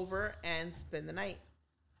would go over and spend the night.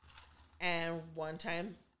 And one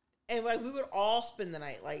time, and like we would all spend the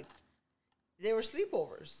night. Like, they were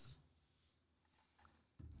sleepovers.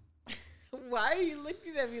 Why are you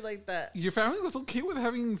looking at me like that? Your family was okay with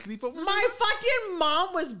having sleepovers? My fucking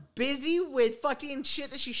mom was busy with fucking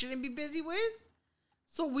shit that she shouldn't be busy with.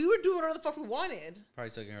 So we were doing whatever the fuck we wanted.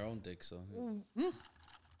 Probably sucking her own dick, so.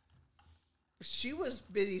 She was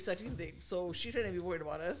busy sucking dick, so she shouldn't be worried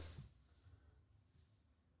about us.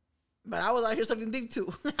 But I was out here sucking dick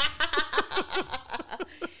too.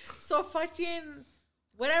 So fucking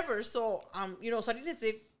whatever. So Salinas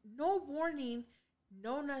did no warning,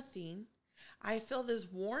 no nothing. I feel this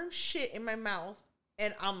warm shit in my mouth,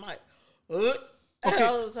 and I'm like, ugh. And Okay,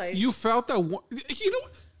 I was like, you felt that.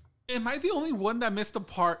 Am I the only one that missed the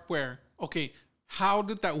part where? Okay, how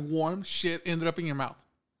did that warm shit ended up in your mouth?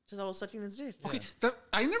 because I was sucking his dick. Okay,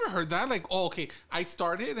 I never heard that. Like, okay, I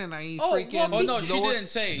started and I Oh, freaking. well, Oh no, she lowered- didn't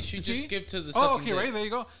say. She just See? skipped to the. Oh, sucking okay, dick. right there you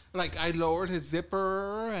go. Like, I lowered his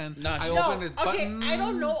zipper and Nah, I she- opened his button. I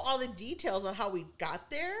don't know all the details on how we got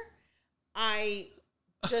there. I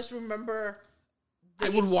just remember. I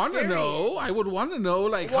would want to know. I would want to know.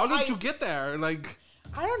 Like, Well, how did you get there? Like,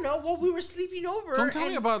 I don't know. Well, we were sleeping over. don't tell me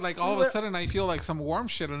and about like all we of were- a sudden I feel like some warm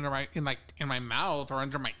shit in my mouth or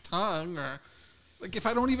under my tongue or like if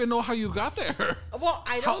I don't even know how you got there. Well,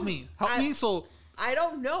 I don't. Help me. So I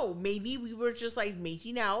don't know. Maybe we were just like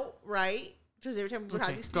making out, right? Because every time we would have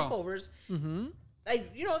Okay, these go. sleepovers,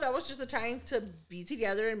 like that was just the time to be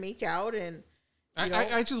together and make out, and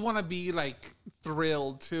I just want to be like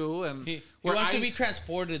thrilled too, and He where wants to be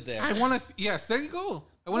transported there. I want to. Yes, there you go.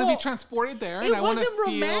 I want to Well, be transported there, it and I want to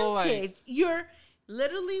wasn't feel romantic. like You're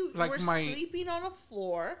literally Like we're my- sleeping on a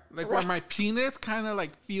floor, where right? my penis kind of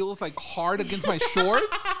like feels like hard against my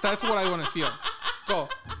shorts. That's what I want to feel. Go.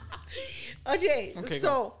 Okay, Okay,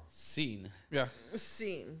 so Scene. Yeah.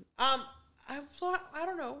 scene. I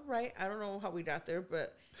don't know, right? I don't know how we got there,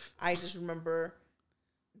 but I just remember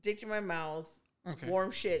dick in my mouth, Okay.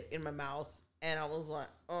 warm shit in my mouth, and I was like,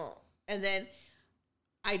 oh. And then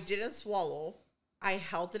I didn't swallow. I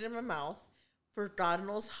held it in my mouth for God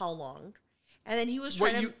knows how long. And then he was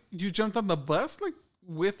trying Wait, to. you jumped on the bus like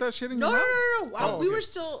with that shit in No, your no, mouth? no, no. Oh, We okay. were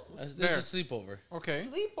still This There. is sleepover. Okay.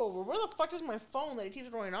 sleepover. Where the fuck is my phone that it keeps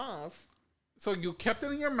going off? So you kept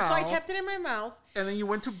it in your mouth. So I kept it in my mouth. and then you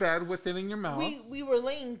went to bed with it in your mouth. We were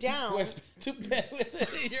laying down. Went to bed with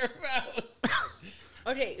it in your mouth.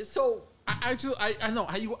 Okay, so I know.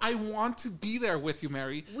 I want to be there with you,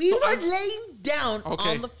 Mary. we So were I- laying down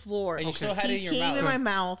Okay. on the floor. And you still had he it in your came mouth. in my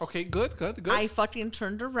mouth. Okay, good. I fucking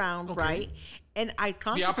turned around, Okay. right? And I The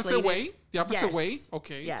contemplated. opposite way? The opposite Yes. way?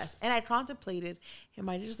 Okay. Yes. And I contemplated, am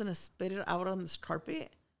I just going to spit it out on this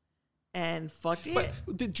carpet and fuck it?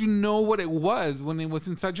 But did you know what it was when it was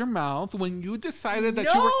inside your mouth? When you decided that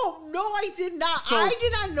you were. No, I did not. So- I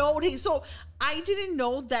did not know. Okay, so I didn't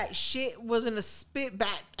know that shit was going to spit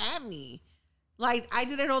back at me. Like, I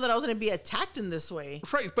didn't know that I was going to be attacked in this way.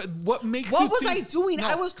 Right, but what makes What you was I think- doing? No.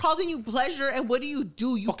 I was causing you pleasure, and what do?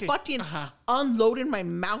 You Okay, fucking uh-huh. unloaded my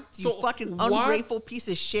mouth, you So fucking what- ungrateful piece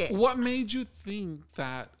of shit. What made you think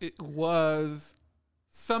that it was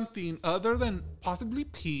something other than possibly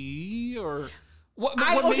pee or what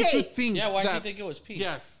made you okay. think? Yeah, why did you that- think it was Pete?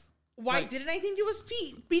 Yes. Why Like- didn't I think it was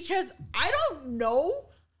Pete? Because I don't know.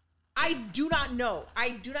 I do not know.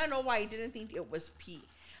 I do not know why I didn't think it was Pete.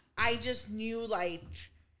 I just knew, like,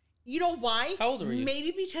 you know why? How old were you?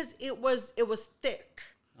 Maybe because it was thick,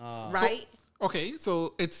 Ah. right? Okay,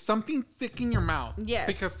 so it's something thick in your mouth. Yes.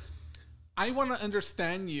 Because I want to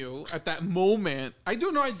understand you at that moment. I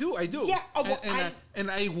do. Yeah, well,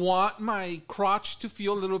 and I want my crotch to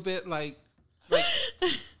feel a little bit like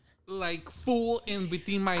like full in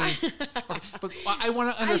between my. Okay, but I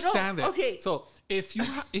want to understand it. okay. So if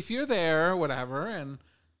you're there, whatever, and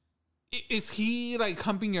is he like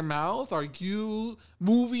humping your mouth? Are you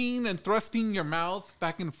moving and thrusting your mouth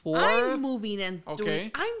back and forth? I'm moving and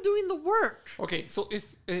Okay. I'm doing the work. Okay, so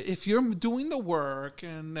if you're doing the work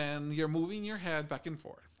and then you're moving your head back and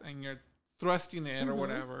forth and you're thrusting it or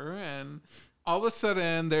whatever, and all of a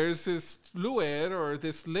sudden there's this fluid or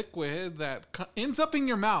this liquid that ends up in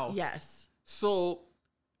your mouth. Yes. So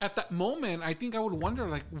at that moment, I think I would wonder,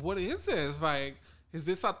 like, what is this? Like, is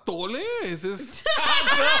this atole? Is this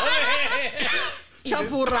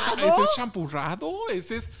Champurrado? Is this champurrado? Is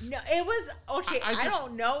this? No, it was okay. I I just-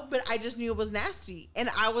 don't know, but I just knew it was nasty, and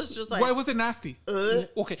I was just like, Why was it nasty? Ugh.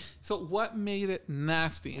 Okay, so what made it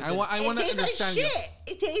nasty? I want it to tastes like understand shit.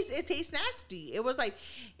 you. It tastes nasty. It was like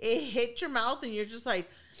it hit your mouth, and you're just like,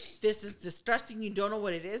 this is disgusting. You don't know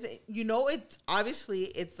what it is. You know, it's obviously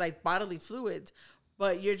it's like bodily fluids,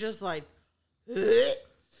 but you're just like, ugh.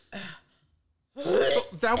 So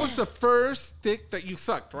that was the first dick that you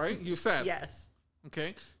sucked, right? You said. Yes.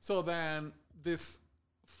 Okay. So then this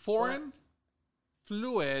foreign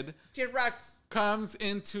fluid Kid rocks. comes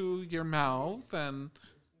into your mouth and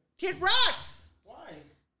Kid rocks. Why?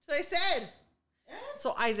 So I said.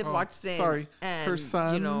 So Isaac oh, walks in. sorry, and, her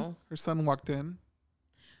son. You know, her son walked in.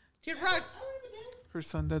 Kid rocks. Her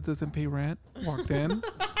son that doesn't pay rent walked in.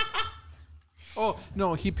 Oh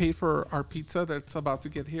no, he paid for our pizza that's about to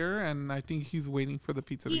get here, and I think he's waiting for the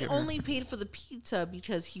pizza to He get only here. paid for the pizza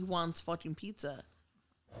because he wants fucking pizza.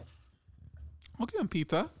 I'll give him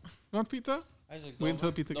pizza. You want pizza? Isaac, Wait until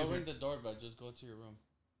the pizza don't gets ring here. the doorbell. Just go to your room.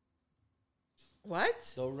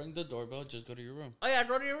 What? Don't ring the doorbell. Just go to your room. Oh yeah,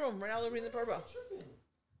 go to your room. Right now they're ringing the doorbell.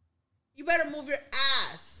 You better move your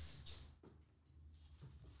ass.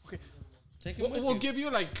 Okay. Take him with We'll you. give you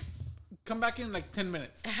like, come back in like 10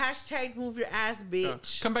 minutes. Hashtag move your ass,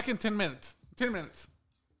 bitch. Come back in 10 minutes. 10 minutes.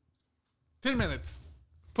 10 minutes.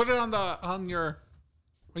 Put it on your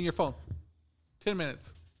phone. 10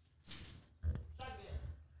 minutes.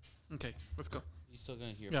 Okay, let's go. You're still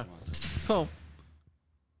gonna hear Yeah. from us. So,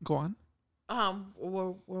 go on.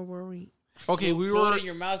 Where were we? Okay, You we threw it were. in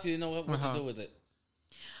your mouth. You didn't know what Uh-huh. to do with it.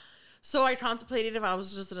 So I contemplated if I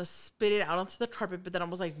was just gonna spit it out onto the carpet, but then I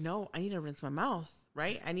was like, no, I need to rinse my mouth,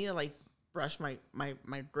 right? I need to like brush my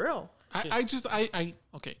grill. Okay. Should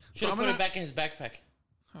So have I'm put gonna, it back in his backpack.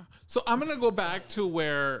 so I'm gonna go back to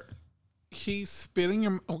where he's spitting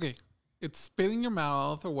your. Okay, it's spitting your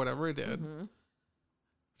mouth or whatever it did.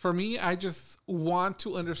 For me, I just want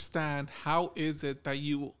to understand how is it that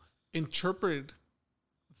you interpret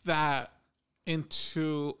that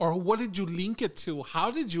into, or what did you link it to? How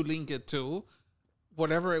did you link it to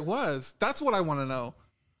whatever it was? That's what I want to know.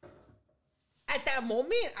 At that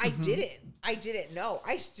moment, I didn't know.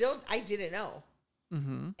 I didn't know.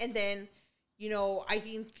 And then, I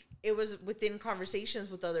think it was within conversations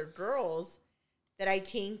with other girls that I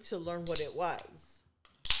came to learn what it was.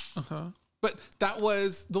 But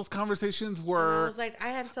those conversations And I were. was like, I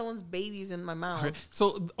had someone's babies in my mouth.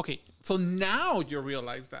 Okay. So now you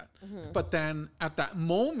realize that. But then at that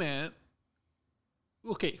moment,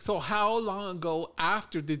 okay, so how long ago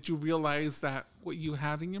after did you realize that what you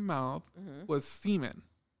had in your mouth was semen?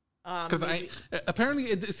 Because apparently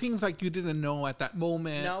it seems like you didn't know at that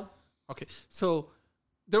moment. No. Okay, so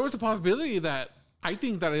there was a possibility that I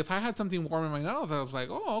think that if I had something warm in my mouth, I was like,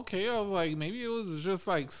 oh, okay. I was like, maybe it was just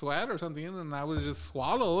like sweat or something, and I would have just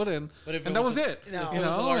swallowed, and that was it. No. If You it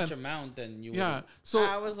was a large and- amount, then you yeah. would. So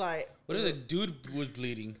I was like, What if the dude was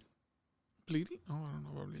bleeding? bleeding? Oh, I don't know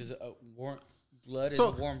about bleeding. Because warm blood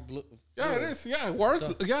So- is warm blood. Yeah, it is. Yeah, warm.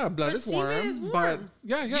 So- Yeah, blood But is warm, semen is warm. but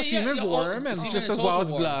yeah, semen is yeah, warm, and semen just is as well also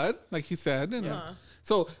as warm. blood, like he said. And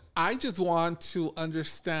so I just want to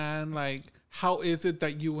understand, like, how is it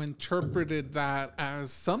that you interpreted that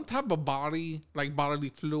as some type of bodily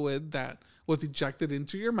fluid that was ejected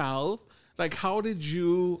into your mouth? Like, how did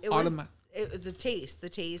you it was the taste. The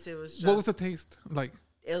taste. It was just. What was the taste like?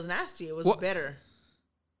 It was nasty. It was What- bitter.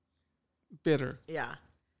 Bitter. Yeah.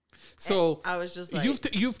 So I was just like,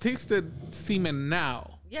 you've tasted semen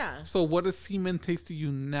now. yeah. So what does semen taste to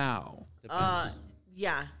you now? Depends.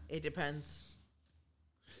 Yeah. It depends.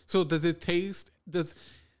 So does it taste?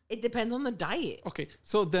 It depends on the diet. Okay,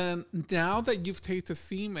 so then now that you've tasted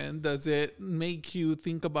semen, does it make you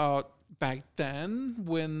think about back then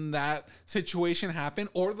when that situation happened,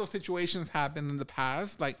 or those situations happened in the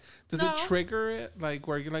past? Like, does No. it trigger it? Like,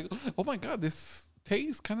 where you're like, oh my God, this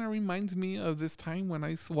taste kind of reminds me of this time when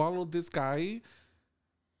I swallowed this guy,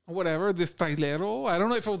 or whatever, this trailero. I don't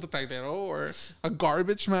know if it was a trailero or a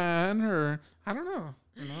garbage man, or I don't know,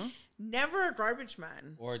 you know? Never a garbage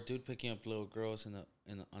man. Or a dude picking up little girls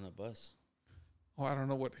on a bus. Oh, I don't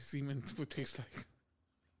know what semen would taste like.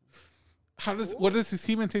 What does the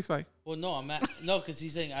semen taste like? Well, no, because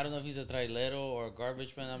he's saying I don't know if he's a trailero or a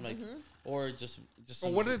garbage man. I'm like, or just Or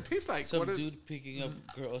some, what did it taste like? some dude picking up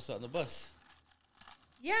girls on the bus.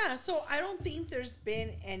 Yeah. So I don't think there's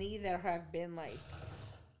been any that have been like,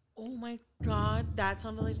 oh my God, that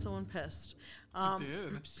sounded like someone pissed. It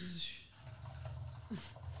did.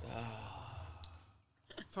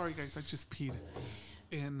 Sorry, guys, I just peed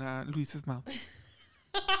in Luis's mouth.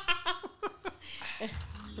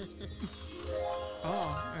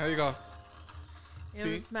 Oh, there you go. It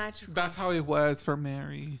See? was magical. That's how it was for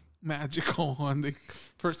Mary. Magical when they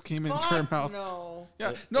first came into her Fuck mouth. no.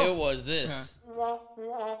 Yeah, It no. was this.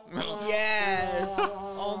 Yes.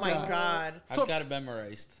 Oh my Yeah. God. I've So- got it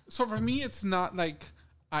memorized. So for me, it's not like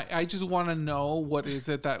I just want to know what is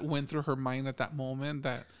it that went through her mind at that moment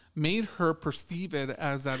that made her perceive it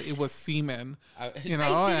as that it was semen. You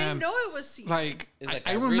know, I didn't and know it was semen. like It's like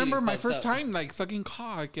I I remember really my fucked first up. time like sucking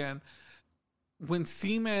cock, and when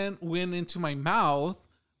semen went into my mouth,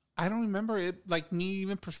 I don't remember it like me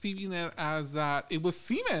even perceiving it as that it was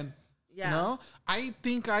semen. Yeah. You know? I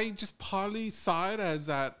think I just probably saw it as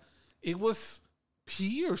that it was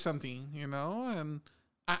pee or something, you know, and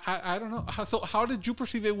I don't know. So how did you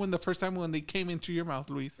perceive it when the first time when they came into your mouth,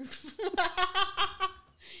 Luis?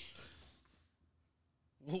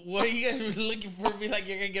 What are you guys looking for me like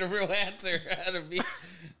you're gonna get a real answer out of me?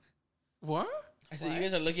 What? I said, you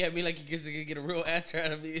guys are looking at me like you guys are gonna get a real answer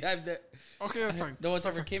out of me. Okay, that's fine. No one's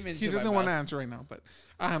ever came in. He doesn't want to answer right now, but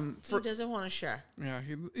he doesn't want to share. yeah,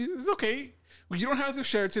 it's okay. You don't have to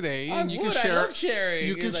share today, I and you would. can share. I love sharing.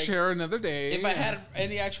 You can It's like, share another day. if I had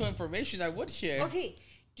any actual information, I would share. Okay,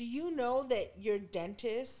 do you know that your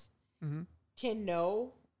dentist can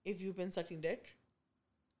know if you've been sucking dick?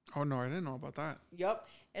 Oh no, I didn't know about that. Yup.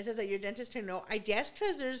 It says that your dentist can know. I guess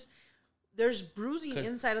because there's bruising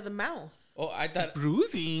inside of the mouth. Oh, I thought.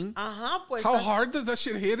 Bruising. Pues How hard does that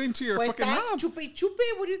shit hit into your fucking mouth? Chupe chupe.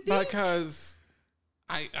 What do you think? Because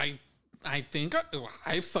I think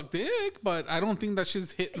I've sucked dick, but I don't think that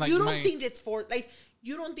shit's hit like you don't think it's for like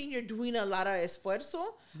you don't think you're doing a lot of esfuerzo.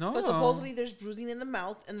 No. But supposedly there's bruising in the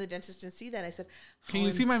mouth, and the dentist didn't see that. And I said, Can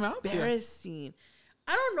you see my mouth? Yeah. Embarrassing.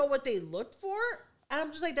 I don't know what they looked for. And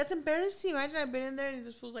I'm just like, that's embarrassing. Imagine I've been in there and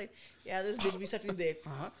this fool's like, yeah, this bitch be sucking dick.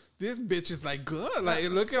 This bitch is like good. Like,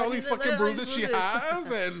 look at all these fucking bruises she has,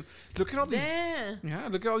 and look at all these. Yeah,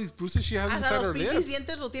 look at all these bruises she has inside her lips. Hasta los pinches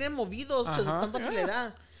dientes los tienen movidos de tanto que le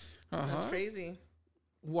da. That's crazy.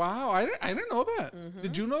 Wow, I didn't know that.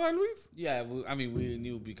 Did you know that, Luis? Yeah, I mean, we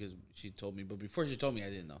knew because she told me, but before she told me, I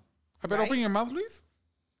didn't know. I better open your mouth, Luis.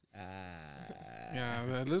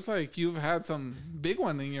 Yeah, it looks like you've had some big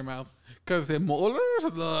one in your mouth. Because the molars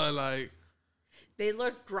look like... They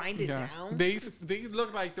look grinded down. They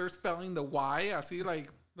look like they're spelling the Y. I see like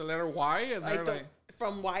the letter Y and they're like...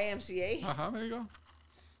 From YMCA? There you go.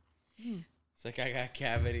 It's like I got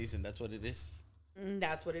cavities and that's what it is.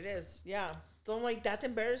 That's what it is. Yeah. So I'm like, that's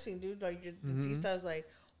embarrassing, dude. Like your dentista's like,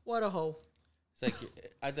 what a hoe. It's like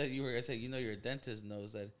I thought you were gonna say, your dentist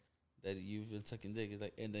knows that you've been sucking dick. It's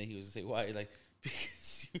like, and then he was gonna say, why? Like,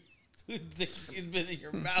 because dick has been in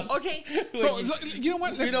your mouth. Okay. So you know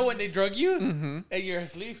what? You know when they drug you and you're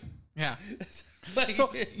asleep. Yeah. Like,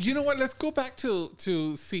 So you know what? Let's go back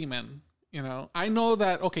to semen. I know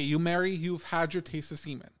that you've had your taste of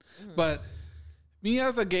semen, but me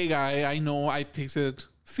as a gay guy, I know I've tasted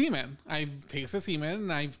semen. I've tasted semen,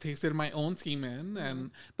 and I've tasted my own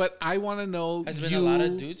semen, but I want to know. Has it been a lot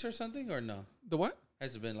of dudes or something, or no? The what?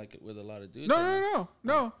 Has it been like with a lot of dudes?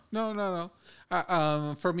 No.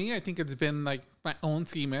 For me, I think it's been like my own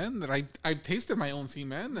semen that I've tasted my own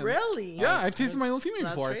semen. And really? Yeah, I've tasted my own semen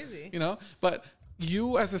before. That's crazy. But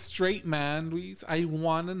you as a straight man, Luis, I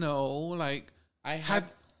want to know, like, let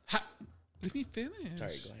me finish.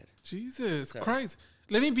 Sorry, go ahead. Jesus Christ.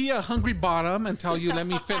 Let me be a hungry bottom and tell you, let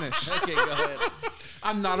me finish. Okay, go ahead.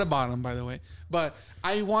 I'm not a bottom, by the way. But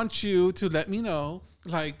I want you to let me know,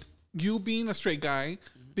 like, you being a straight guy,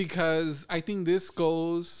 because I think this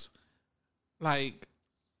goes, like,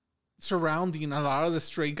 surrounding a lot of the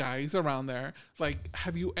straight guys around there. Like,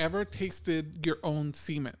 have you ever tasted your own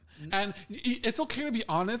semen? And it's okay to be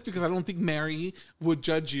honest, because I don't think Mary would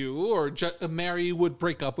judge you or Mary would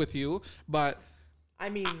break up with you. But I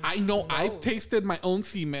mean, I know I've tasted my own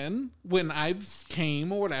semen when I've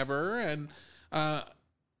came or whatever. And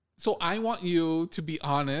so I want you to be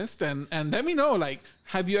honest and let me know, like,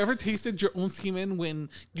 have you ever tasted your own semen when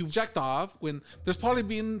you've jacked off? When there's probably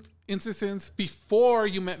been instances before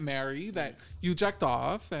you met Mary that you jacked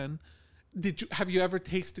off, and have you ever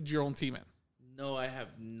tasted your own semen? No, I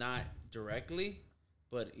have not directly,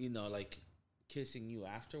 but like kissing you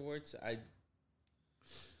afterwards,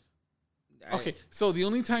 Okay, so the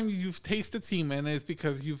only time you've tasted semen is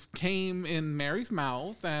because you've came in Mary's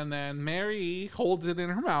mouth, and then Mary holds it in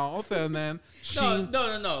her mouth, and then she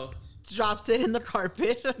no. Drops it in the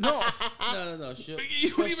carpet. No. You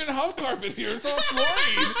don't even have carpet here. It's all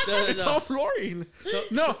flooring. It's all flooring.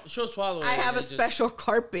 She'll swallow it. I have a special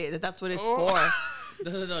carpet. That's what it's for.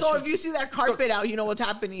 So if you see that carpet out, you know what's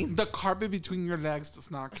happening. The carpet between your legs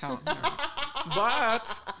does not count.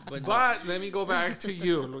 But let me go back to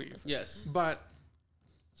you, Luis. Yes. But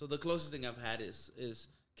so the closest thing I've had is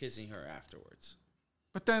kissing her afterwards.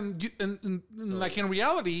 But then, like in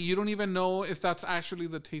reality, you don't even know if that's actually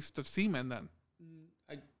the taste of semen. Then,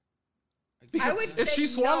 I would if say she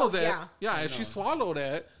swallows it, if she swallowed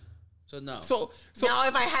it, so no. So now,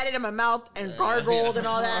 if I had it in my mouth and gargled and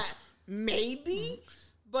all that, maybe.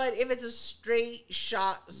 But if it's a straight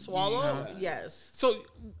shot swallow, yes.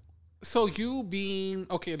 So you being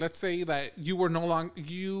let's say that you were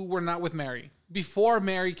not with Mary before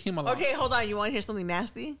Mary came along. Okay, hold on. You want to hear something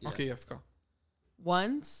nasty? Yeah. Okay, let's go.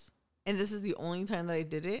 Once, and this is the only time that I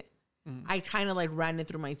did it, I kind of like ran it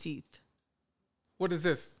through my teeth. What is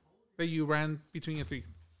this that you ran between your teeth?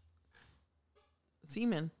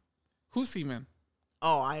 Semen. Who's semen?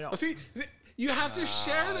 Oh, I don't. See, You have to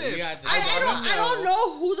share this. I don't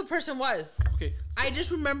know who the person was. Okay. I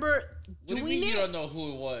just remember doing What do you mean it. you don't know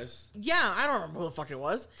who it was? Yeah, I don't remember who the fuck it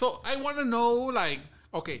was. So I want to know, like,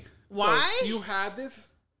 okay, Why? So you had this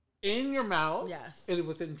in your mouth. Yes. It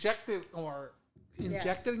was injected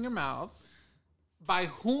in your mouth. By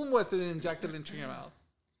whom was it injected into your mouth?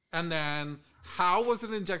 And then how was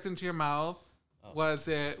it injected into your mouth? Was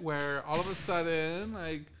it where all of a sudden,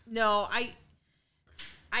 like... No,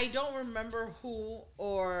 I don't remember who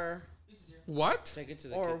or What? Take it to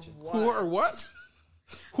the or kitchen. what. Who or what?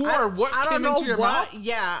 Who or what I don't came know into your what. mouth?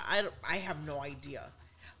 Yeah, I have no idea.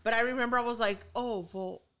 But I remember I was like, oh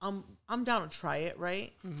well, I'm down to try it,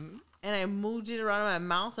 right? Mm-hmm. And I moved it around in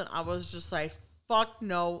my mouth, and I was just like, fuck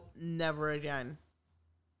no, never again.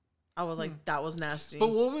 I was like, that was nasty. But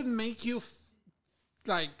what would make you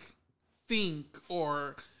think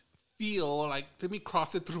or feel like, let me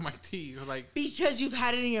cross it through my teeth? Like, because you've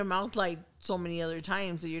had it in your mouth like so many other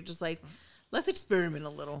times that you're just like, let's experiment a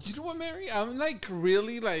little. you know what, Mary? I'm like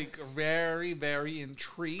really like very, very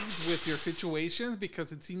intrigued with your situations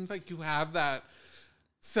because it seems like you have that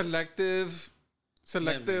selective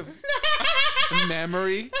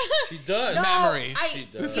memory. She does. No, Memory. She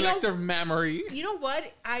The does. selective memory. You know what?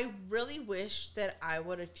 I really wish that I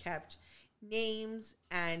would have kept names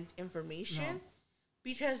and information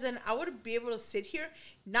because then I would be able to sit here,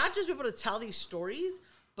 not just be able to tell these stories,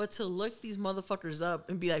 but to look these motherfuckers up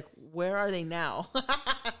and be like, where are they now?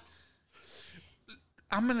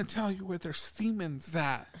 I'm gonna tell you where their semen's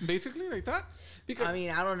at. Basically like that. Because I mean,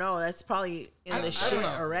 I don't know. That's probably in the I shit don't know.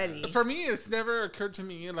 already. For me, it's never occurred to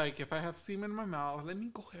me, like, if I have semen in my mouth, let me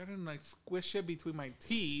go ahead and, like, squish it between my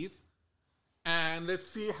teeth, and let's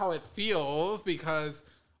see how it feels, because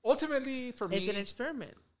ultimately, for me... It's an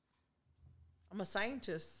experiment. I'm a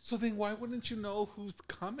scientist. So then why wouldn't you know whose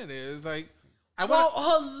cum it is? Like, I Well,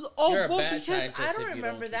 want You're a well, bad because scientist I if don't you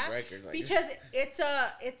remember don't keep that records like because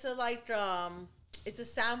it's a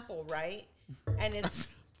sample, right? And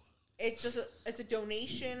it's a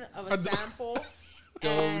donation of a sample.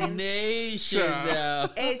 and Donation. Sure. Now.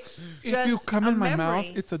 It's just if you come a in my memory.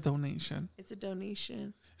 mouth, it's a donation. It's a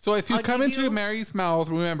donation. So if you I'll come give into you Mary's mouth,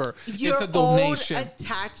 remember, Your it's a donation. own a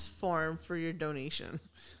tax form for your donation.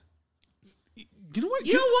 You know what?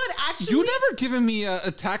 You know what? Actually, You never given me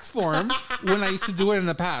a tax form when I used to do it in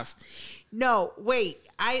the past. No, wait.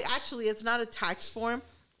 It's not a tax form.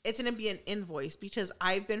 It's gonna be an invoice because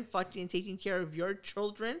I've been fucking taking care of your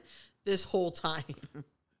children this whole time.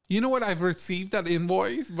 You know what? I've received that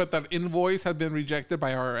invoice, but that invoice had been rejected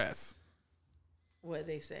by IRS. What did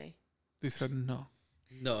they say? They said no.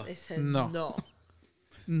 No. They said No.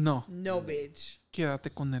 no, No. bitch.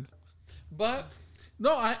 Quédate con él. But,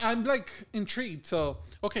 no, I'm like intrigued. So,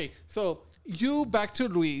 okay. So, you back to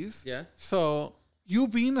Luis. Yeah. So, you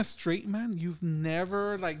being a straight man, you've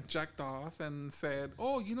never like jacked off and said,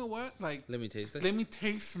 oh, you know what? Like, Let me taste it. let me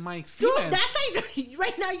taste my Dude, semen. that's like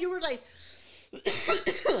right now. You were like,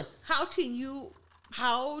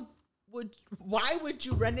 why would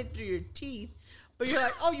you run it through your teeth? But you're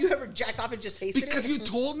like, oh, you ever jacked off and just tasted Because it? you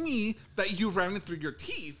told me that you ran it through your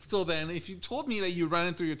teeth. So then, if you told me that you ran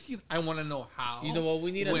it through your teeth, I want to know how. You know what?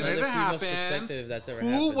 We need when another it female's happened, perspective if that's ever Who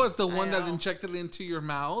happened. was the one that know. injected it into your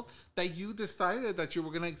mouth that you decided that you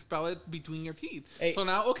were going to expel it between your teeth? Hey. So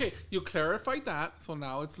now, okay, you clarified that. So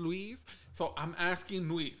now it's Luis. So I'm asking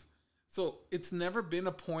Luis. So it's never been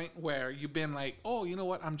a point where you've been like, oh, you know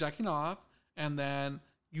what? I'm jacking off. And then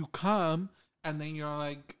you come and then you're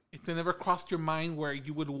like, it's never crossed your mind where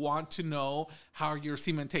you would want to know how your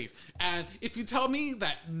semen tastes. And if you tell me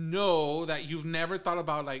that that you've never thought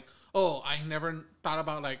about like, oh, I never thought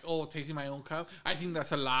about like, oh, tasting my own cum, I think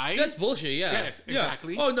that's a lie. That's bullshit, yeah. Yes, Yeah.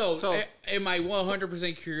 exactly. Oh, no. So- Am I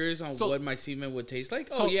 100% curious on so- what my semen would taste like?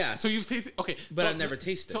 So, Oh, yeah. So you've tasted, okay. But so, I've never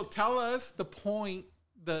tasted So it. tell us the point,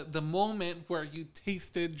 the moment where you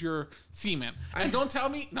tasted your semen. And don't tell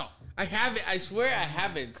me, no. I haven't. I swear I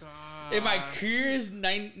haven't. Am I curious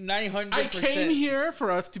 900%? I came here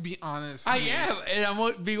for us to be honest. I Luis. am, and I'm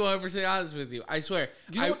going to be 100% honest with you. I swear.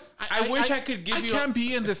 You know what? I wish I could give you... I can't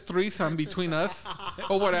be in this threesome between us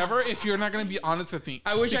or whatever if you're not going to be honest with me.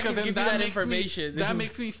 I wish I Because could then give you that makes me- information. that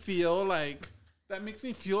makes me feel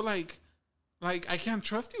like... Like I can't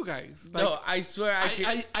trust you guys. Like, No, I swear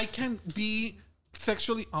I can't be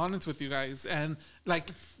sexually honest with you guys and like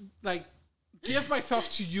give myself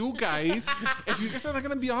to you guys if you guys are not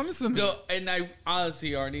gonna be honest with me. No, and I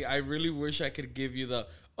honestly, Arnie, I really wish I could give you the,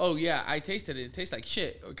 oh yeah, I tasted it. It tastes like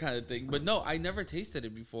shit kind of thing. But no, I never tasted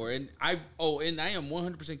it before, and I am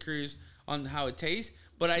 100% curious on how it tastes,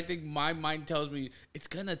 but I think my mind tells me it's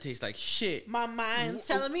gonna taste like shit. My mind's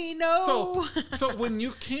telling me no. So when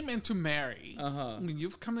you came into Mary, when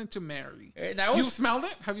you've come into Mary, you smelled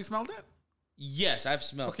it? Have you smelled it? Yes, I've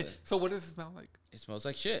smelled it. So what does it smell like? It smells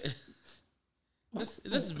like shit. It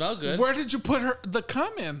doesn't smell good. Where did you put the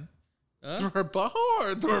cum in? Through her butthole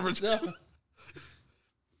or through her vagina? No.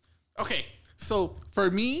 Okay, so for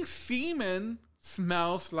me, semen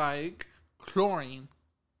smells like chlorine.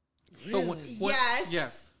 Really? So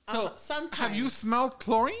yes. So sometimes. have you smelled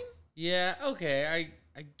chlorine? Yeah, okay,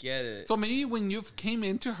 I get it. So maybe when you came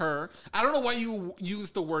into her, I don't know why you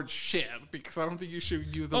use the word shit, because I don't think you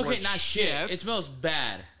should use the word Okay, not shit. It smells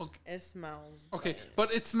bad. Okay. It smells. Okay, bad.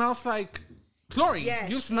 but it smells like chlorine. Yes,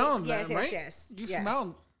 You smell yes, that, right? yes. You Yes.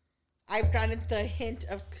 smell. I've gotten the hint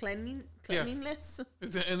of cleanliness,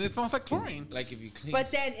 And it smells like chlorine. Like if you clean.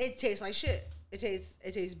 but then it tastes like shit. It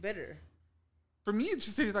tastes bitter. For me, it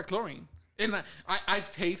just tastes like chlorine. And I've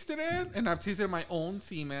tasted it, and I've tasted my own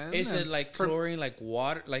semen. Is it and like chlorine, like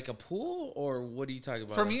water, like a pool, or what are you talking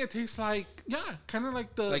about? For me, it tastes like, kind of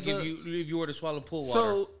like the... like the, if you were to swallow pool water.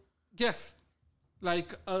 So, yes.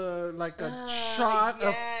 Like a shot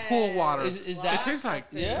of pool water. Is that? It tastes like.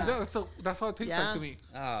 Yeah. That's how it tastes like to me.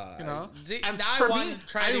 You know? And now for I want to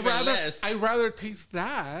try even less. I'd rather taste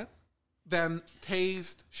that than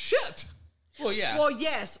taste shit. Well, yeah. Well,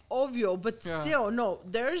 yes, obvio, but Yeah. still, no.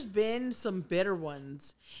 There's been some bitter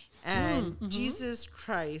ones, and Jesus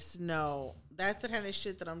Christ, no. That's the kind of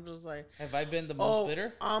shit that I'm just like, Have I been the most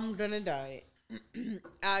bitter? I'm gonna die.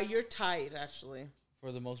 You're tied, actually.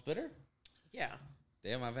 For the most bitter? Yeah.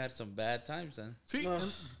 Damn, I've had some bad times then. See,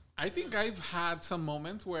 and I think I've had some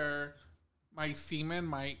moments where my semen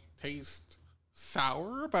might taste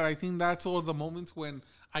sour, but I think that's all the moments when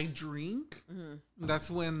I drink. That's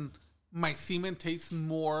when my semen tastes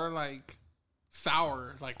more like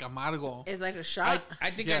sour, like amargo. It's like a shot. I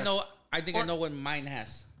think Yes. I know. I think I know what mine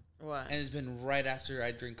has, What? and it's been right after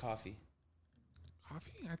I drink coffee.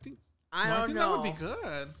 Coffee? I think I I don't think know. that would be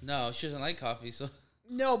good. No, she doesn't like coffee, so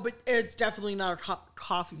No, but it's definitely not a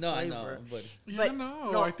coffee no, I flavor. know, but But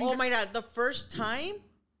no, I think oh my god, the first time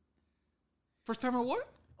first time I what?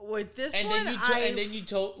 with this and one, then you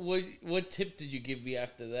told what tip did you give me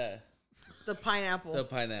after that? the pineapple. The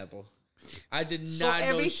pineapple. I did not. So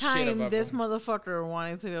every know shit time about this pine- motherfucker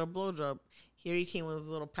wanted to get a blowjob, here he came with his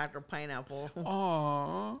little pack of pineapple.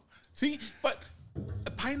 Aww. See, but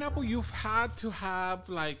pineapple, you've had to have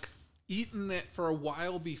like eaten it for a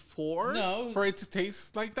while before for it to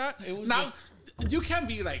taste like that. It was now, you can't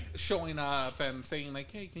be like showing up and saying like,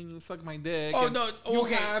 "Hey, can you suck my dick?" Oh, And no, you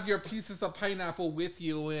okay. have your pieces of pineapple with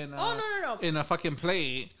you in. No. In a fucking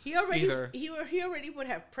plate. He already either. he already would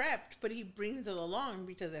have prepped, but he brings it along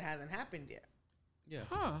because it hasn't happened yet. Yeah.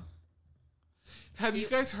 Huh. Have you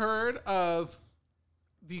guys heard of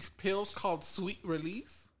these pills called Sweet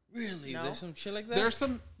Release? Really? No. There's some shit like that. There's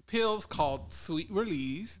some pills called Sweet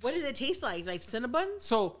Release. What does it taste like? Like Cinnabons?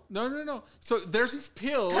 So no. So there's these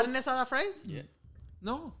pills. Carne asada fries? Yeah.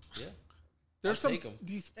 No, Yeah. there's I'll some take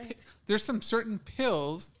 'em. there's some certain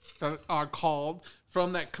pills that are called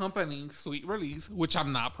from that company Sweet Release, which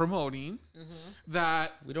I'm not promoting.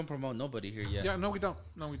 That We don't promote nobody here yet. yeah, no, we don't.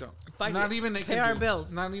 Fuck Not it. even naked Pay juice. our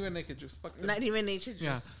bills. Not even naked juice. Fuck them. Not even nature juice.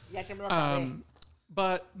 Yeah. Ya que me lo acabé.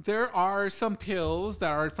 But there are some pills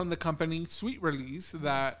that are from the company Sweet Release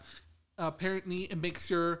that apparently it makes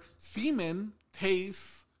your semen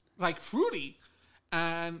taste like fruity.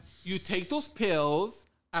 And you take those pills,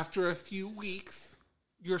 after a few weeks,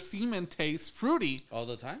 your semen tastes fruity. All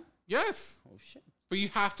the time? Yes. Oh shit. But you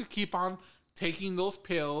have to keep on taking those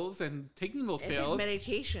pills and taking those It's pills.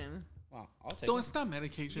 medication. Wow. I'll take No, it. it's not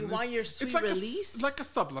medication. You It's- want your it's Sweet like Release? like a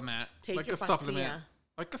supplement. Take like your a supplement. pastilla.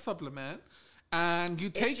 Like a supplement. And you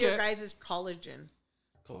take It's your it. guys' collagen.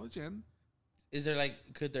 Collagen. Is there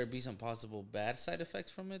could there be some possible bad side effects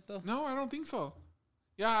from it though? No, I don't think so.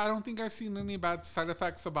 Yeah, I don't think I've seen any bad side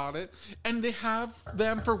effects about it. And they have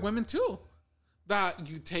them for women too. That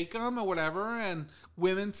you take them or whatever, and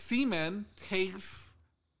women's semen tastes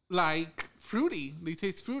like fruity. They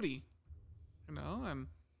taste fruity. You know, and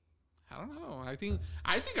I don't know. I think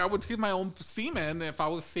I would take my own semen if I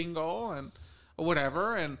was single and or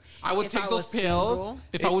whatever, and I would If take I those was pills. single.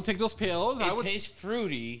 If I would take those pills, I It would. tastes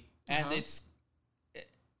fruity, and Uh-huh.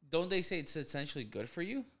 don't they say it's essentially good for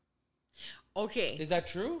you? Okay. Is that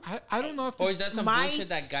true? I don't know if Or is that some bullshit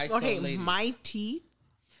that guys tell ladies? My teeth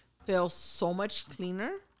feel so much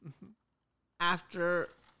cleaner after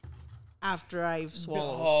I've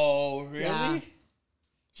swallowed. Oh, really? Yeah. Like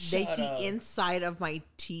Shut the up. inside of my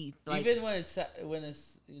teeth. Like Even when it's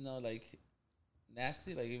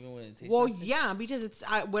nasty? Like even when it tastes Well, nasty? yeah, because it's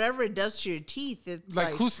whatever it does to your teeth. It's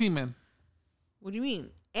Like who's semen? What do you mean?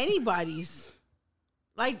 Anybody's.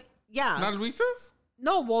 Like, yeah. Not Luis's?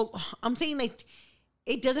 No, well, I'm saying like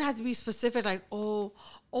it doesn't have to be specific. Like, oh,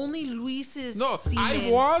 only Luis's. No, semen.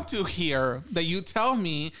 I want to hear that you tell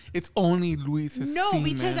me it's only Luis's No, semen.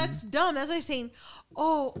 because that's dumb. That's like saying,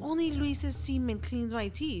 oh, only Luis's semen cleans my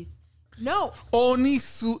teeth. No, only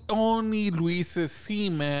Luis's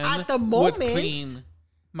semen At the would moment. clean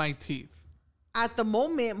my teeth. at the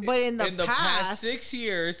moment, but in the past 6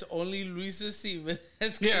 years, only Luis's semen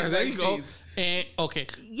has cleaned Yeah, there my you go. teeth. And, okay.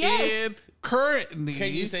 Yes. And currently,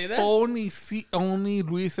 Can you say that? Only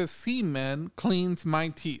Luis's semen cleans my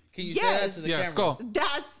teeth. Can you Yes. say that to the Yes, camera? go.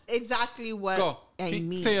 that's exactly what Go. I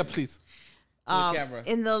mean. Say it, please. To the camera.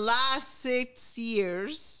 In the last 6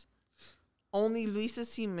 years, only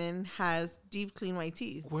Luis's semen has deep cleaned my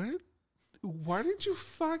teeth. Why did you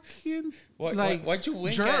fucking Why'd you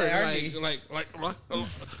wink jerk? at Arnie? Like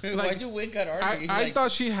Why'd you wink at Arnie? I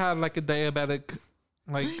thought she had like a diabetic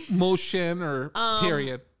motion or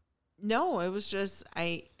period. No, it was just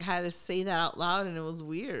I had to say that out loud and it was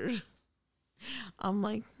weird. I'm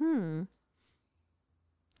like,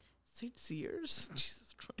 6 years?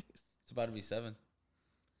 Jesus Christ. It's about to be 7.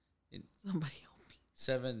 Somebody help me.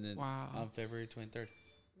 7 Wow. on February 23rd.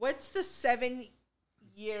 What's the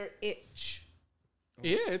 7-year itch?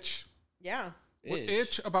 Itch? Yeah.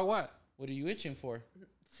 Itch about what? What are you itching for?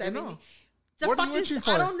 7 know. It's a What are you fucking, itching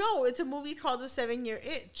for? I don't know. It's a movie called The 7-Year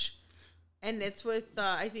Itch. And it's with,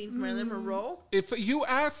 I think, Marilyn Monroe. If you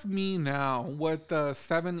ask me now what the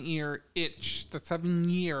 7-year itch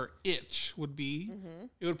would be,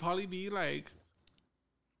 it would probably be like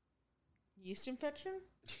Yeast infection?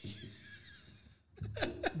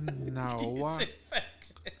 no.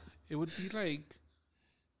 It would be like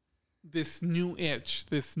this new itch,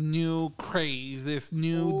 this new craze, this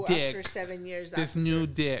new dick. After 7 years. This new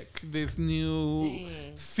dick, this new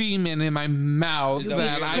Dang. semen in my mouth Is that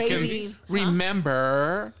that what I you're can saying?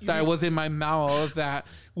 remember that was in my mouth that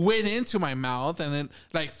went into my mouth and then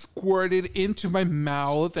like squirted into my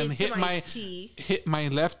mouth and Into hit my my teeth. hit my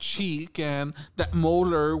left cheek and that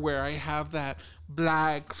molar where I have that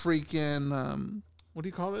black freaking what do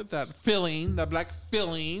you call it? That filling, that black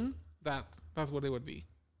filling. That's what it would be.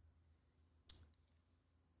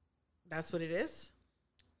 That's what it is?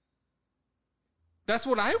 That's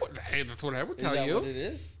what I would. Hey, that's what I would Is tell that you. what it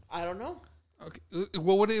is? I don't know. Okay.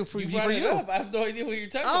 What would it You be brought for it you? up. I have no idea what you're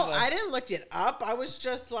talking Oh, about. I didn't look it up. I was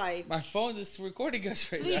just like, My phone is recording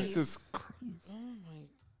us right now. Please. Jesus Christ. oh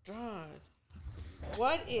my God.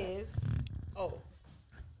 What is,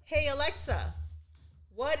 hey Alexa,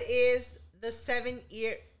 what is the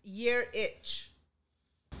 7-year itch?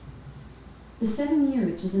 The 7-Year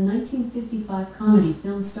Itch is a 1955 comedy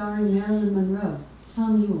film starring Marilyn Monroe,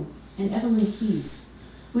 Tom Ewell, and Evelyn Keyes.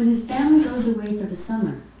 When his family goes away for the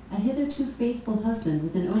summer, a hitherto faithful husband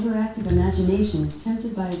with an overactive imagination is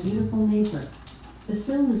tempted by a beautiful neighbor. The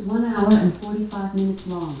film is 1 hour and 45 minutes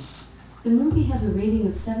long. The movie has a rating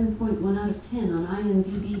of 7.1 out of 10 on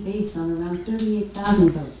IMDb based on around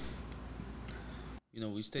 38,000 votes. You know,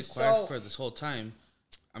 we stayed quiet So- for this whole time.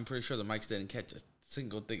 I'm pretty sure the mics didn't catch a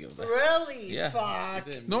single thing of that. Really? Yeah. Fuck.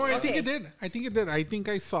 it didn't. No, I think Okay. it did. I think it did. I think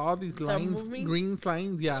I saw these lines, moving? green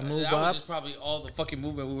lines. Yeah, move That was up. just probably all the fucking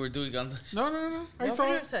movement we were doing on the. No. I Nobody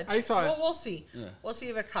saw it. said- I saw Well, it. we'll see. Yeah. We'll see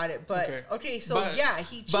if I caught it. But okay, so But- yeah,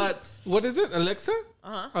 he cheats. But what is it, Alexa?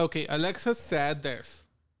 Uh-huh. Okay, Alexa said this.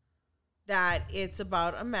 That it's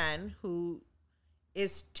about a man who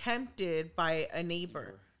is tempted by a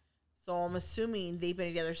neighbor. So I'm assuming they've been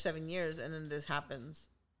together 7 years and then this happens.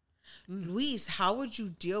 Luis, how would you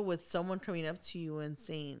deal with someone coming up to you and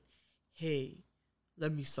saying, hey,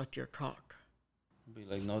 let me suck your cock? Be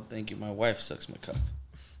like, no, thank you. My wife sucks my cock.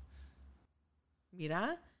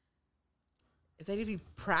 Mira? It's like if he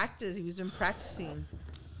practiced, he's been practicing.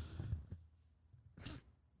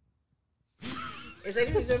 It's like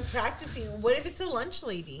if he's been practicing. What if it's a lunch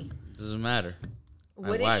lady? Doesn't matter. My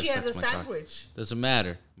What if wife she has a sucks my cock. sandwich? Doesn't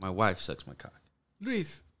matter. My wife sucks my cock.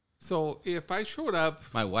 Luis, so if I showed up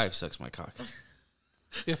My wife sucks my cock.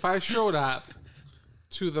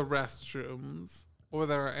 to the restrooms or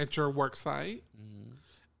there at your work site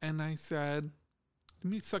and I said,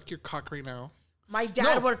 let me suck your cock right now. My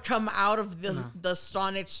dad No. would come out of the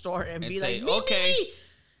Sonic store and be say, like, me, "Okay."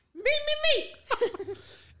 me.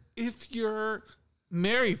 If your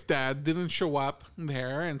Mary's dad didn't show up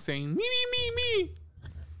there and saying, me.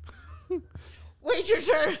 Wait your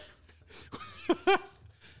turn.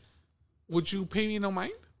 Would you pay me no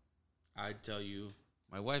mind? I tell you,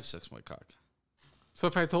 my wife sucks my cock. So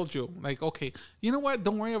if I told you, like, okay, you know what?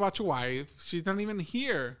 Don't worry about your wife. She's not even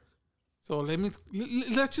here. So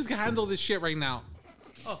let's just handle this shit right now.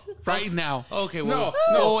 Right now. Okay, well,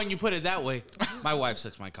 No. when you put it that way, my wife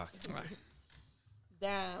sucks my cock.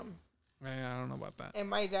 Damn. I don't know about that. And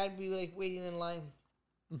my dad be like waiting in line.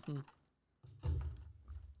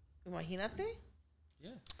 Imagínate.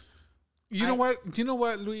 Yeah. You know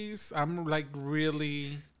what, Luis? I'm like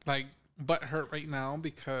really like butthurt right now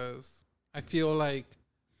because I feel like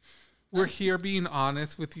we're here being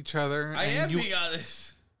honest with each other. I am being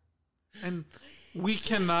honest. And we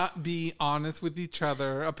cannot be honest with each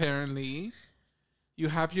other, apparently. You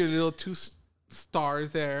have your little two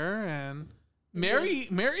stars there, and Mary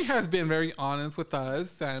has been very honest with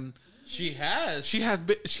us, and she has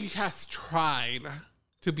tried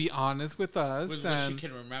to be honest with us. With what she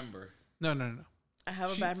can remember. No. I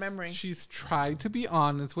have a bad memory. She's tried to be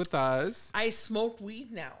honest with us. I smoke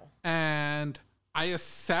weed now. And I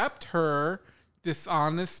accept her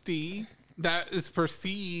dishonesty that is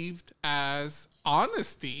perceived as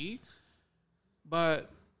honesty. But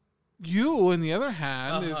you, on the other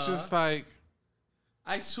hand, it's just like...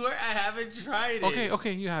 I swear I haven't tried it.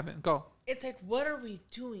 Okay, you haven't. Go. It's like, what are we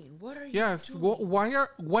doing? What are you Yes. doing? Why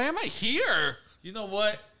am I here? You know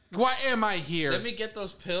what? Why am I here? Let me get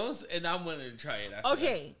those pills, and I'm going to try it after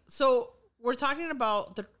Okay, so we're talking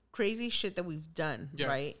about the crazy shit that we've done, Yes,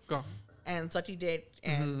 right? Go. And such you did,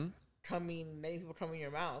 and many people come in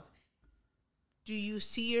your mouth. Do you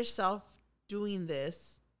see yourself doing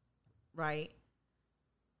this, right?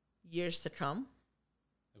 Years to come?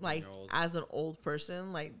 Like, as an old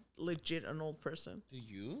person, like legit an old person? Do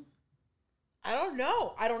you? I don't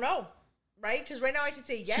know. Right? Because right now I can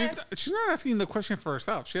say yes. She's not asking the question for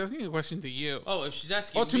herself. She's asking a question to you. Oh, if she's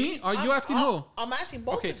asking to me? Are you asking who? I'm asking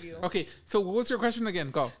both of you. Okay. So what's your question again?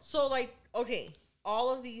 Go. So, like, okay,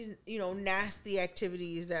 all of these, nasty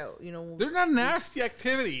activities that, They're not nasty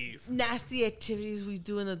activities. nasty activities we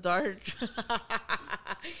do in the dark.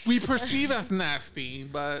 We perceive as nasty,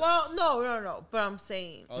 but... Well, no. But I'm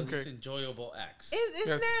saying All these Okay. enjoyable acts. it's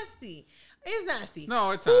Yes. nasty. It's nasty.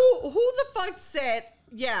 No, it's who, not. Who the fuck said,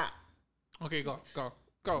 yeah. Okay, go.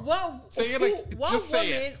 What, Say it like... just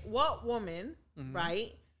say it. What woman,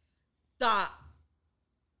 right, thought,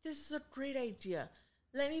 this is a great idea.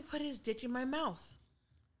 Let me put his dick in my mouth.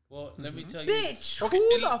 Well, let me tell you. Bitch, Okay,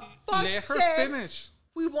 who the fuck let her said finish.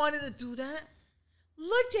 we wanted to do that?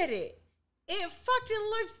 Look at it. It fucking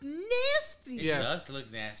looks nasty. It Yes. does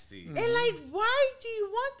look nasty. And like, why do you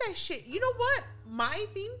want that shit? You know what? My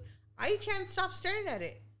thing, I can't stop staring at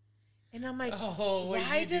it. And I'm like, Oh, why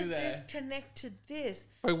why you do does this that? connect to this?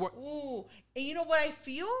 Wait, what? Ooh. And you know what I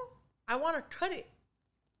feel? I want to cut it.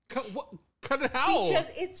 Cut it how? Because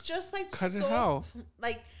it's just like Cut it so, how?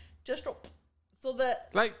 like, just so the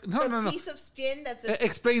Like, no. piece of skin that's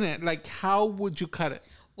Explain it. Like, how would you cut it?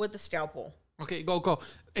 with the scalpel. Okay, go.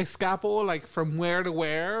 A scalpel, like, from where to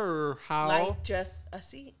where, or how? Like just a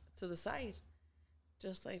seat to the side.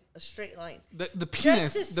 Just like a straight line. The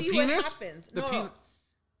penis. Just to the see penis? what happens. No.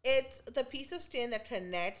 It's the piece of skin that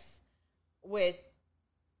connects with,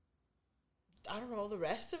 I don't know, the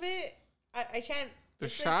rest of it. I can't. The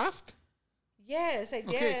it's shaft? Yes, I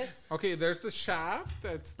guess. Okay, there's the shaft.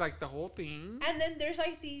 That's like the whole thing. And then there's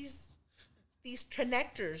like these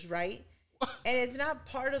connectors, right? And it's not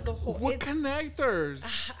part of the whole. What it's, connectors?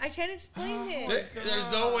 I can't explain There- it.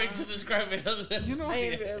 There's no way to describe it other than You know- I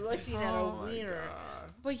am looking at a Oh my wiener.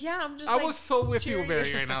 God. But yeah, I'm just. I like, was so with you, curious.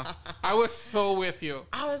 Barry, right now. I was so with you.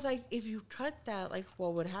 I was like, if you cut that, like,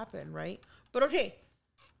 what would happen, right? But okay,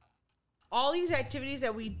 all these activities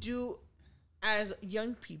that we do as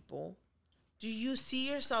young people, do you see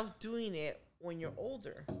yourself doing it when you're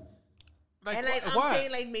older? Like, And like, what? I'm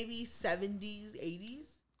saying, like, maybe 70s,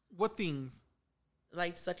 80s, What things?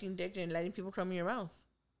 like sucking dick and letting people come in your mouth.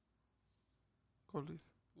 Go, Luis.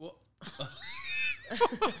 Well,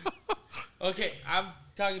 okay, I'm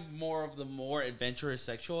talking more of the more adventurous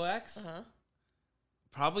sexual acts.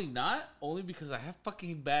 Probably not, only because I have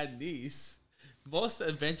fucking bad knees. Most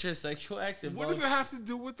adventurous sexual acts What involve does it have to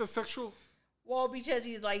do with the sexual? Well, because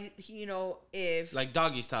he's like, if like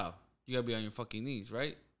doggy style. You gotta be on your fucking knees,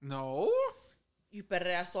 right? No. you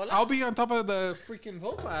perrea sola, I'll be on top of the freaking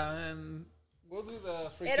sofa and we'll do the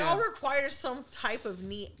freaking... it all requires some type of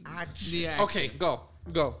knee action. Yeah. Okay, go.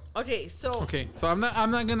 Okay, so Okay, so I'm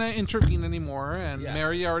not gonna intervene anymore, and Yeah.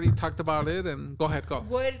 Mary already talked about it, and go ahead, go.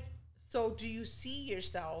 So do you see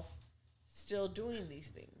yourself still doing these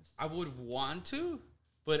things? I would want to,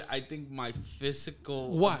 but I think my physical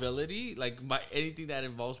What? ability, like anything that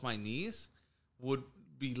involves my knees, would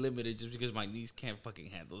be limited just because my knees can't fucking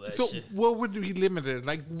handle that So shit. what would be limited?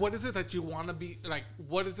 Like, what is it that you want to be like?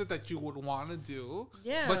 What is it that you would want to do?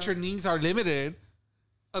 Yeah. But your knees are limited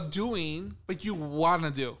of doing, but you want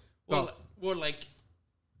to do. Well, Go. well, like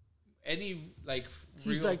any like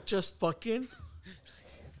He's real- like, just fucking.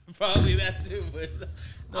 probably that too, but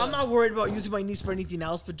no, I'm not worried about using my knees for anything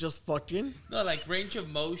else, but just fucking. no, like range of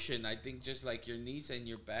motion. I think just like your knees and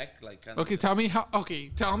your back, like kind Okay, tell me how. Okay,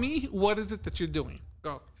 tell me what is it that you're doing?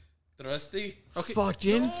 Go. thrusty. Okay.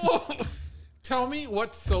 Fucking. Tell me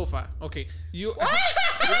what sofa. Okay, you.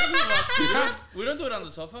 We don't do it on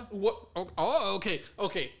the sofa. What? Oh, okay,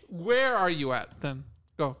 okay. Where are you at then?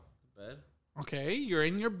 Go. Bed, Okay, you're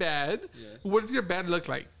in your bed. Yes. What does your bed look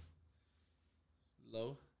like?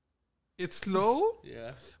 low. It's low.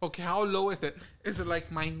 Yeah. Okay, how low is it? Is it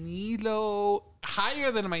like my knee low,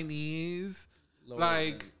 higher than my knees? Lower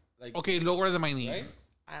Like, than- like okay, lower than my knees. right?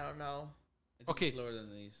 I don't know. I think Okay. it's lower than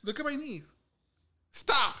these. Look at my knees.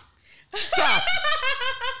 Stop. Stop.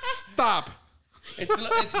 Stop.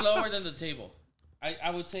 It's lower than the table.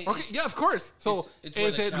 I would say. Okay, it's- yeah, of course. So it's where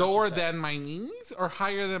is the it couch lower is at. than my knees or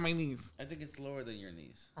higher than my knees? I think it's lower than your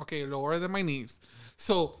knees. Okay, lower than my knees.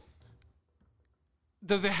 So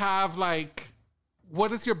does it have like, what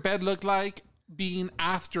does your bed look like being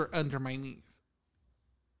after under my knees?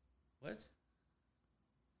 What?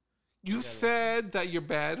 You said that your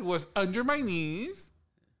bed was under my knees.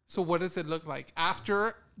 So what does it look like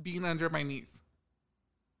after being under my knees?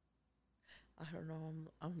 I don't know.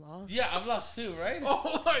 I'm lost. Yeah, I'm lost too, right?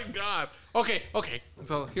 Oh my God. Okay, okay.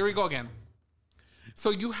 So here we go again. So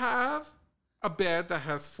you have a bed that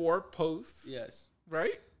has 4 posts, Yes.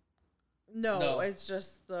 right? No, No. it's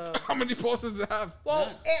just the. How many posts does it have? Well,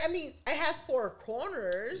 None. I mean, it has 4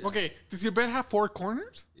 corners. Okay, does your bed have 4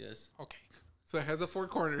 corners? Yes. Okay, so it has the 4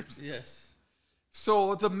 corners. Yes.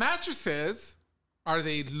 So the mattresses, are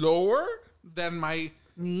they lower than my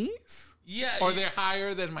knees? Yeah. Or they're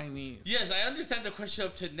higher than my knees? Yes, I understand the question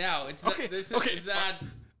up to now. It's Okay, not, this okay. Is not,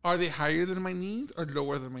 Are they higher than my knees or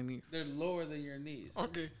lower than my knees? they're lower than your knees.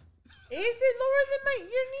 Okay. Is it lower than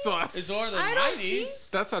your knees? So that's, It's lower than I my don't knees.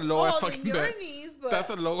 that's a low ass than fucking your bed. knees, but That's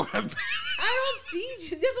a low ass bed. I don't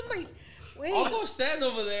think. This is like, wait. I'll go stand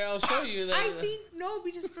over there. I'll show you that. I think no,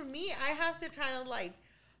 because for me, I have to kind of like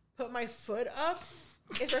put my foot up,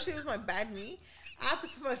 especially with my bad knee. I have to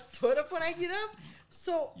put my foot up when I get up.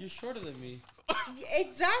 So You're shorter than me.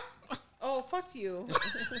 exact. Oh, fuck you,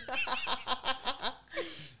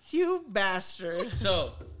 you bastard.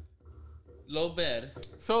 So, low bed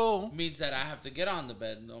So, means that I have to get on the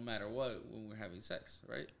bed no matter what when we're having sex,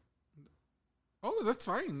 right? oh, that's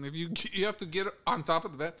fine. If you have to get on top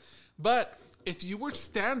of the bed. But if you were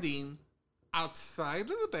standing outside of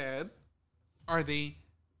the bed,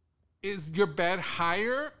 is your bed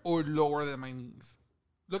higher or lower than my knees?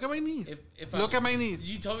 Look at my knees. Look at my knees.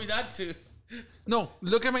 You told me not to. No,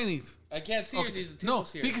 look at my knees. I can't see your Okay. knees. The No,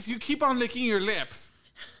 table's here. because you keep on licking your lips.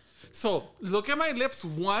 So look at my lips.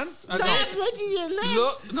 One. Stop no. licking your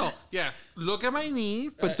lips. Look. No. Yes. Look at my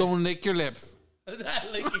knees, but don't lick your lips.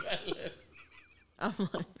 Not licking my lips. I'm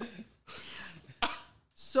like,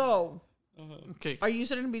 so, Okay. are you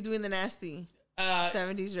starting to be doing the nasty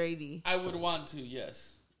 70s or 80s? I would want to,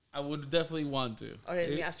 yes. I would definitely want to. Okay, let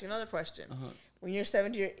me ask you another question. When you're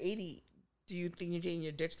 70 or 80, do you think you're getting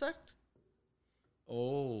your dick sucked?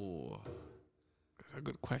 Oh. That's a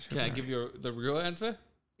good question. Can I give you the real answer?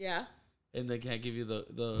 Yeah. And then can I give you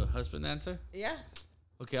the husband answer? Yeah.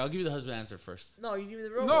 Okay, I'll give you the husband answer first. No, you give me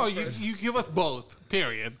the real No, one you first. give us both.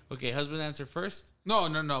 Period. Okay, husband answer first? No,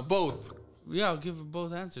 both. Yeah, I'll give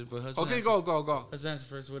both answers. But husband Okay, answer, go. Husband answer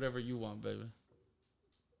first, whatever you want, baby.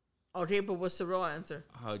 Okay, but what's the real answer?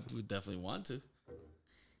 I would definitely want to.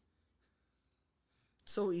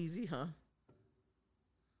 So easy, huh?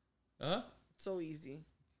 Huh? So easy.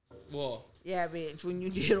 Well, Yeah, bitch. When you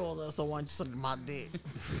did all this, the one just sucked my dick.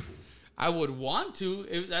 I would want to.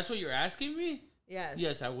 If that's what you're asking me? Yes.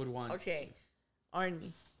 Yes, I would want Okay.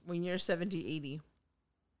 Arnie, when you're 70, 80,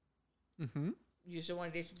 Mm-hmm. you still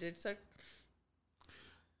want to date your dick sucked?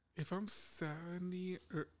 If I'm 70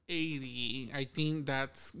 or 80, I think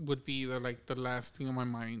that would be the last thing on my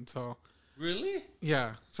mind. So Really?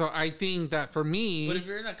 yeah. So I think that for me, But if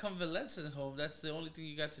you're in a convalescent home, that's the only thing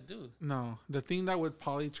you got to do. no, the thing that would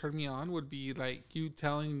probably turn me on would be like you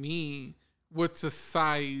telling me what's the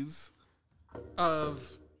size of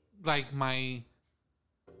like my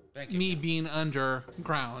Bank me account. being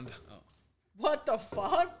underground. What the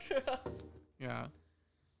fuck? Yeah.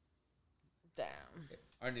 Damn.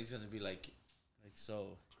 Arnie's gonna be like,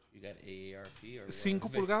 so you got AARP or Cinco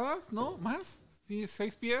what? pulgadas? No, más. Sí,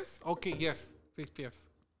 6 pies. Okay, yes, 6 pies.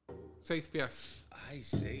 Seis pies. Ay,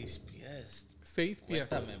 6 pies. 6 pies.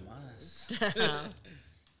 Cuéntame más.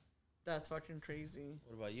 That's fucking crazy.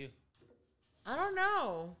 What about you? I don't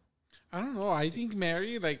know. I don't know. I think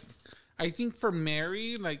Mary, for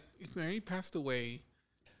Mary, if Mary passed away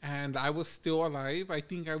and I was still alive, I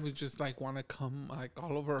think I would just want to come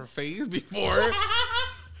all over her face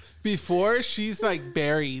before she's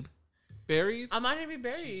buried. Buried? I'm not gonna be She's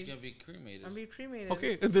buried. gonna be cremated. I'm gonna be cremated.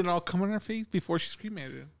 Okay, and then I'll come on her face before she's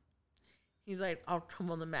cremated. He's like, I'll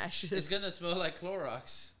come on the mashes. It's gonna smell like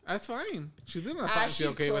Clorox. That's fine. She's gonna Ashy be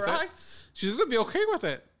okay with it. Clorox. She's gonna be okay with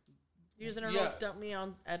it. You're just gonna Yeah. go dump me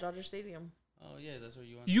at Dodger Stadium. Oh yeah, that's what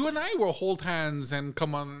you want. You and I will hold hands and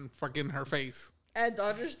come on fucking her face At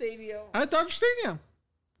Dodger Stadium. at Dodger Stadium.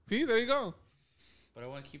 See, there you go. But I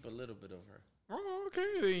want to keep a little bit of her. Oh, okay.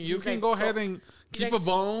 Then you He's can like, go so- ahead and keep like, a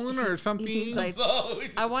bone or something. He's like, Oh,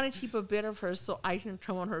 I want to keep a bit of her so I can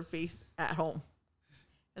come on her face at home,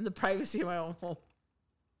 in the privacy of my own home.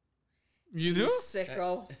 You do? You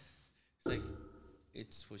sicko. it's like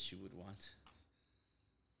it's what she would want.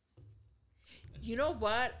 You know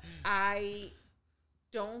what? I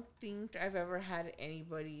don't think I've ever had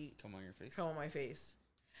anybody Come on your face. come on my face.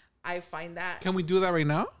 I find that Can we do that right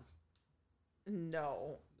now?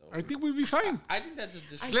 no. I think we'd be fine. I think that's a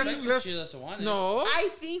disrespect. Let's- if she doesn't want it. No. I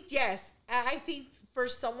think yes. I think for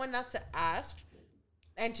someone not to ask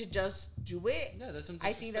and to just do it, Yeah, that's some.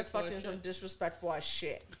 I think that's disrespectful fucking as some shit. disrespectful as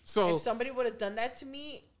shit. So, If somebody would have done that to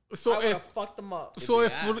me, so I would if have fucked them up. so they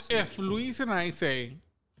if ask, if Luis and I say,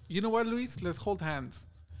 you know what, Luis, let's hold hands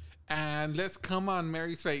and let's come on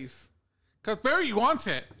Mary's face, because Mary wants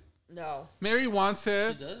it. No. Mary wants She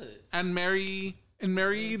it, does it. and Mary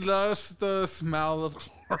loves the smell of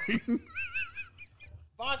chlorine.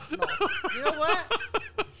 Fuck no. You know what?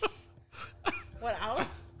 What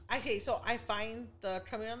else? Okay, so I find the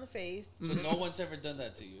coming on the face. So no one's ever done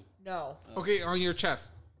that to you. No. Okay, on your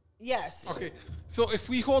chest. Yes. Okay, so if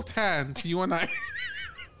we hold hands, you and I,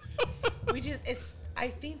 We just it's I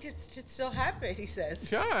think it still happen, he says.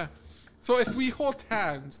 yeah. So if we hold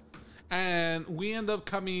hands and we end up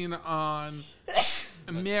coming on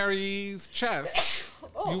Mary's chest,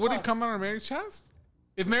 you wouldn't come on Mary's chest?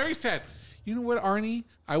 If Mary said, you know what, Arnie,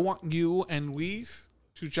 I want you and Luis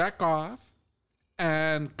to jack off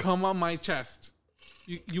and come on my chest.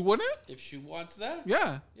 You wouldn't? If she wants that,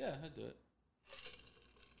 Yeah. yeah, I'd do it.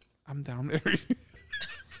 I'm down, Mary.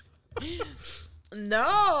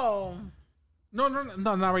 No. No,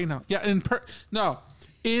 not right now. Yeah, no.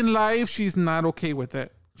 In life, she's not okay with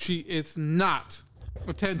it. She is not.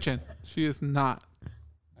 Attention. She is not.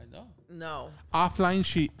 I know. No. Offline,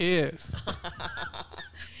 she is.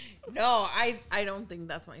 No, I don't think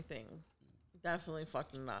that's my thing. Definitely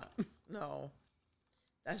fucking not. No.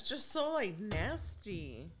 That's just so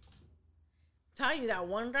nasty. Telling you that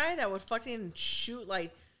one guy that would fucking shoot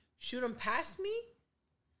him past me.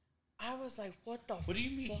 I was like, what the What do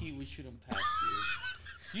you mean he would shoot him past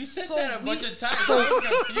you? You said So that a we- bunch of times. so- I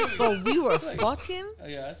was confused. So we were fucking Oh,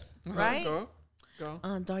 yes. Right? Go.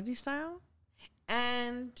 doggy style.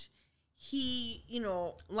 And he,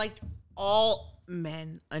 like all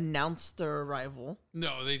men announce their arrival.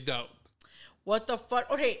 No, they don't. What the fuck?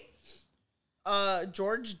 Okay.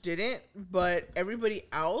 George didn't, but everybody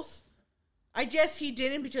else, I guess he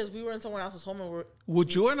didn't because we were in someone else's home and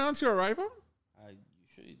Would you announce your arrival? You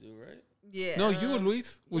sure you do, right? yeah. No, you,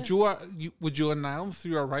 Luis. Would you announce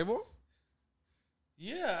your arrival?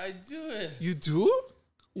 Yeah, I do it. You do?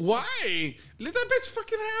 Why? Let that bitch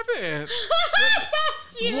fucking have it.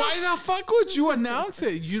 Why the fuck would you announce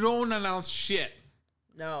it? You don't announce shit.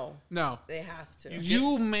 No, No. they have to.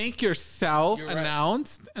 You make yourself You're right.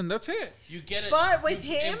 announced, and that's it. You get it. But with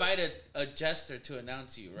you him- invite a jester to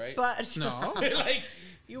announce you, right? But No. like,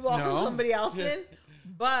 you welcome No. somebody else in.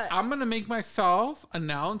 But I'm going to make myself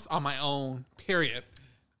announce on my own, period.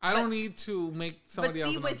 I don't need to make somebody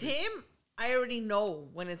else see, with announce it. him, I already know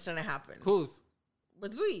when it's gonna happen. Who's?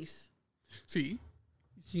 With Luis. See?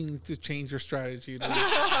 You need to change your strategy.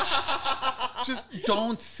 Just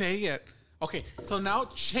don't say it. Okay, so now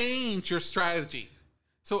change your strategy.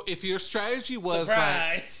 So if your strategy was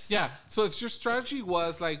surprise. so if your strategy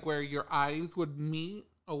was where your eyes would meet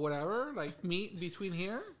or whatever, meet between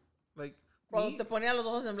here, Cuando meet, te ponía los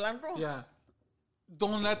ojos en blanco. yeah.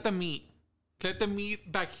 Don't let them meet. Let them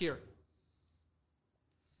meet back here.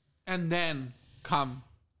 And then come.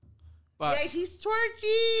 But Yeah, he's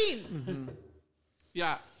twerking.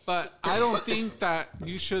 yeah, but I don't think that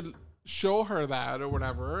you should show her that or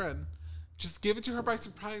whatever and just give it to her by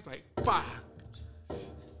surprise, bah.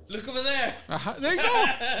 Look over there. There you go.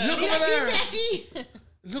 Look over there. Jackie.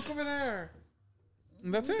 Look over there.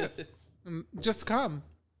 And that's it. And just come.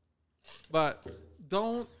 But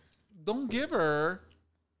don't give her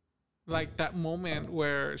like that moment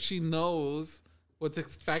where she knows what's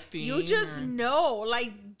expecting. You just know,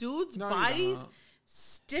 like, dudes' No, you bodies don't.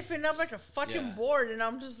 stiffen up like a fucking Yeah. board, and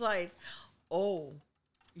I'm just like, oh,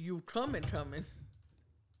 you coming. And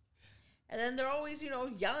then they're always,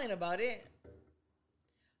 yelling about it.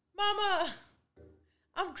 Mama,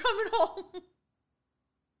 I'm coming home.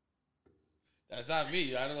 That's not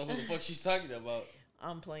me. I don't know who the fuck she's talking about.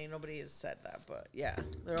 I'm playing. Nobody has said that, but yeah.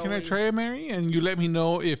 Can I try it, Mary? And you let me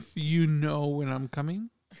know if you know when I'm coming?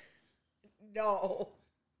 No.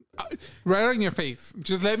 Right on your face.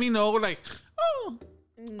 Just let me know, like, oh,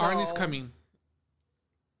 No. Arnie's coming.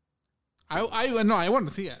 I want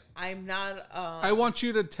to see it. I'm not. I want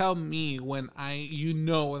you to tell me when you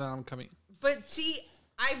know that I'm coming. But see,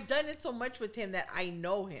 I've done it so much with him that I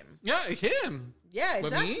know him. Yeah, him. Yeah,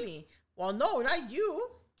 With exactly. me? Well, no, not you.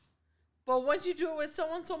 But once you do it with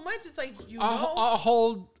someone so much, it's like I'll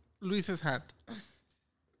hold Luis's hand.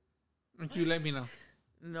 And you let me know.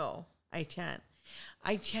 No, I can't.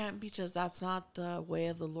 I can't because that's not the way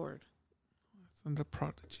of the Lord. And the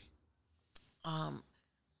prodigy.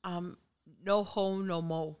 No ho, no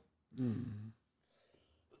mo.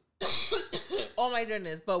 Oh my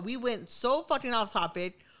goodness! But we went so fucking off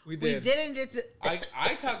topic. We did. We didn't get to.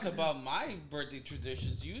 I talked about my birthday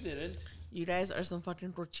traditions. You didn't. You guys are some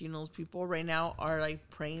fucking cochinos. People right now are like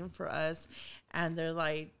praying for us, and they're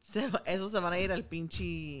like, "Esos se van a ir al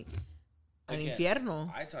pinche al Again,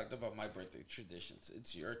 infierno." I talked about my birthday traditions.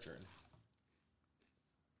 It's your turn.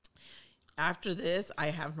 After this, I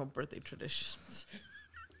have no birthday traditions.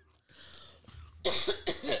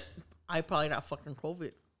 I probably got fucking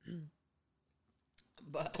COVID.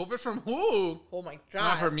 But COVID from who? oh my god,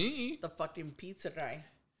 Not for me. the fucking pizza guy.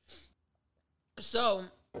 So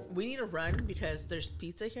we need to run because there's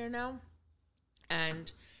pizza here now,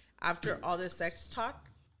 and after all this sex talk,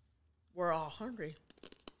 we're all hungry.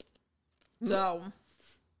 So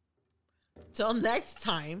till next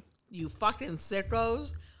time, you fucking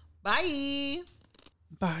sickos. Bye.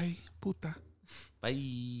 Bye, puta.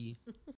 Bye.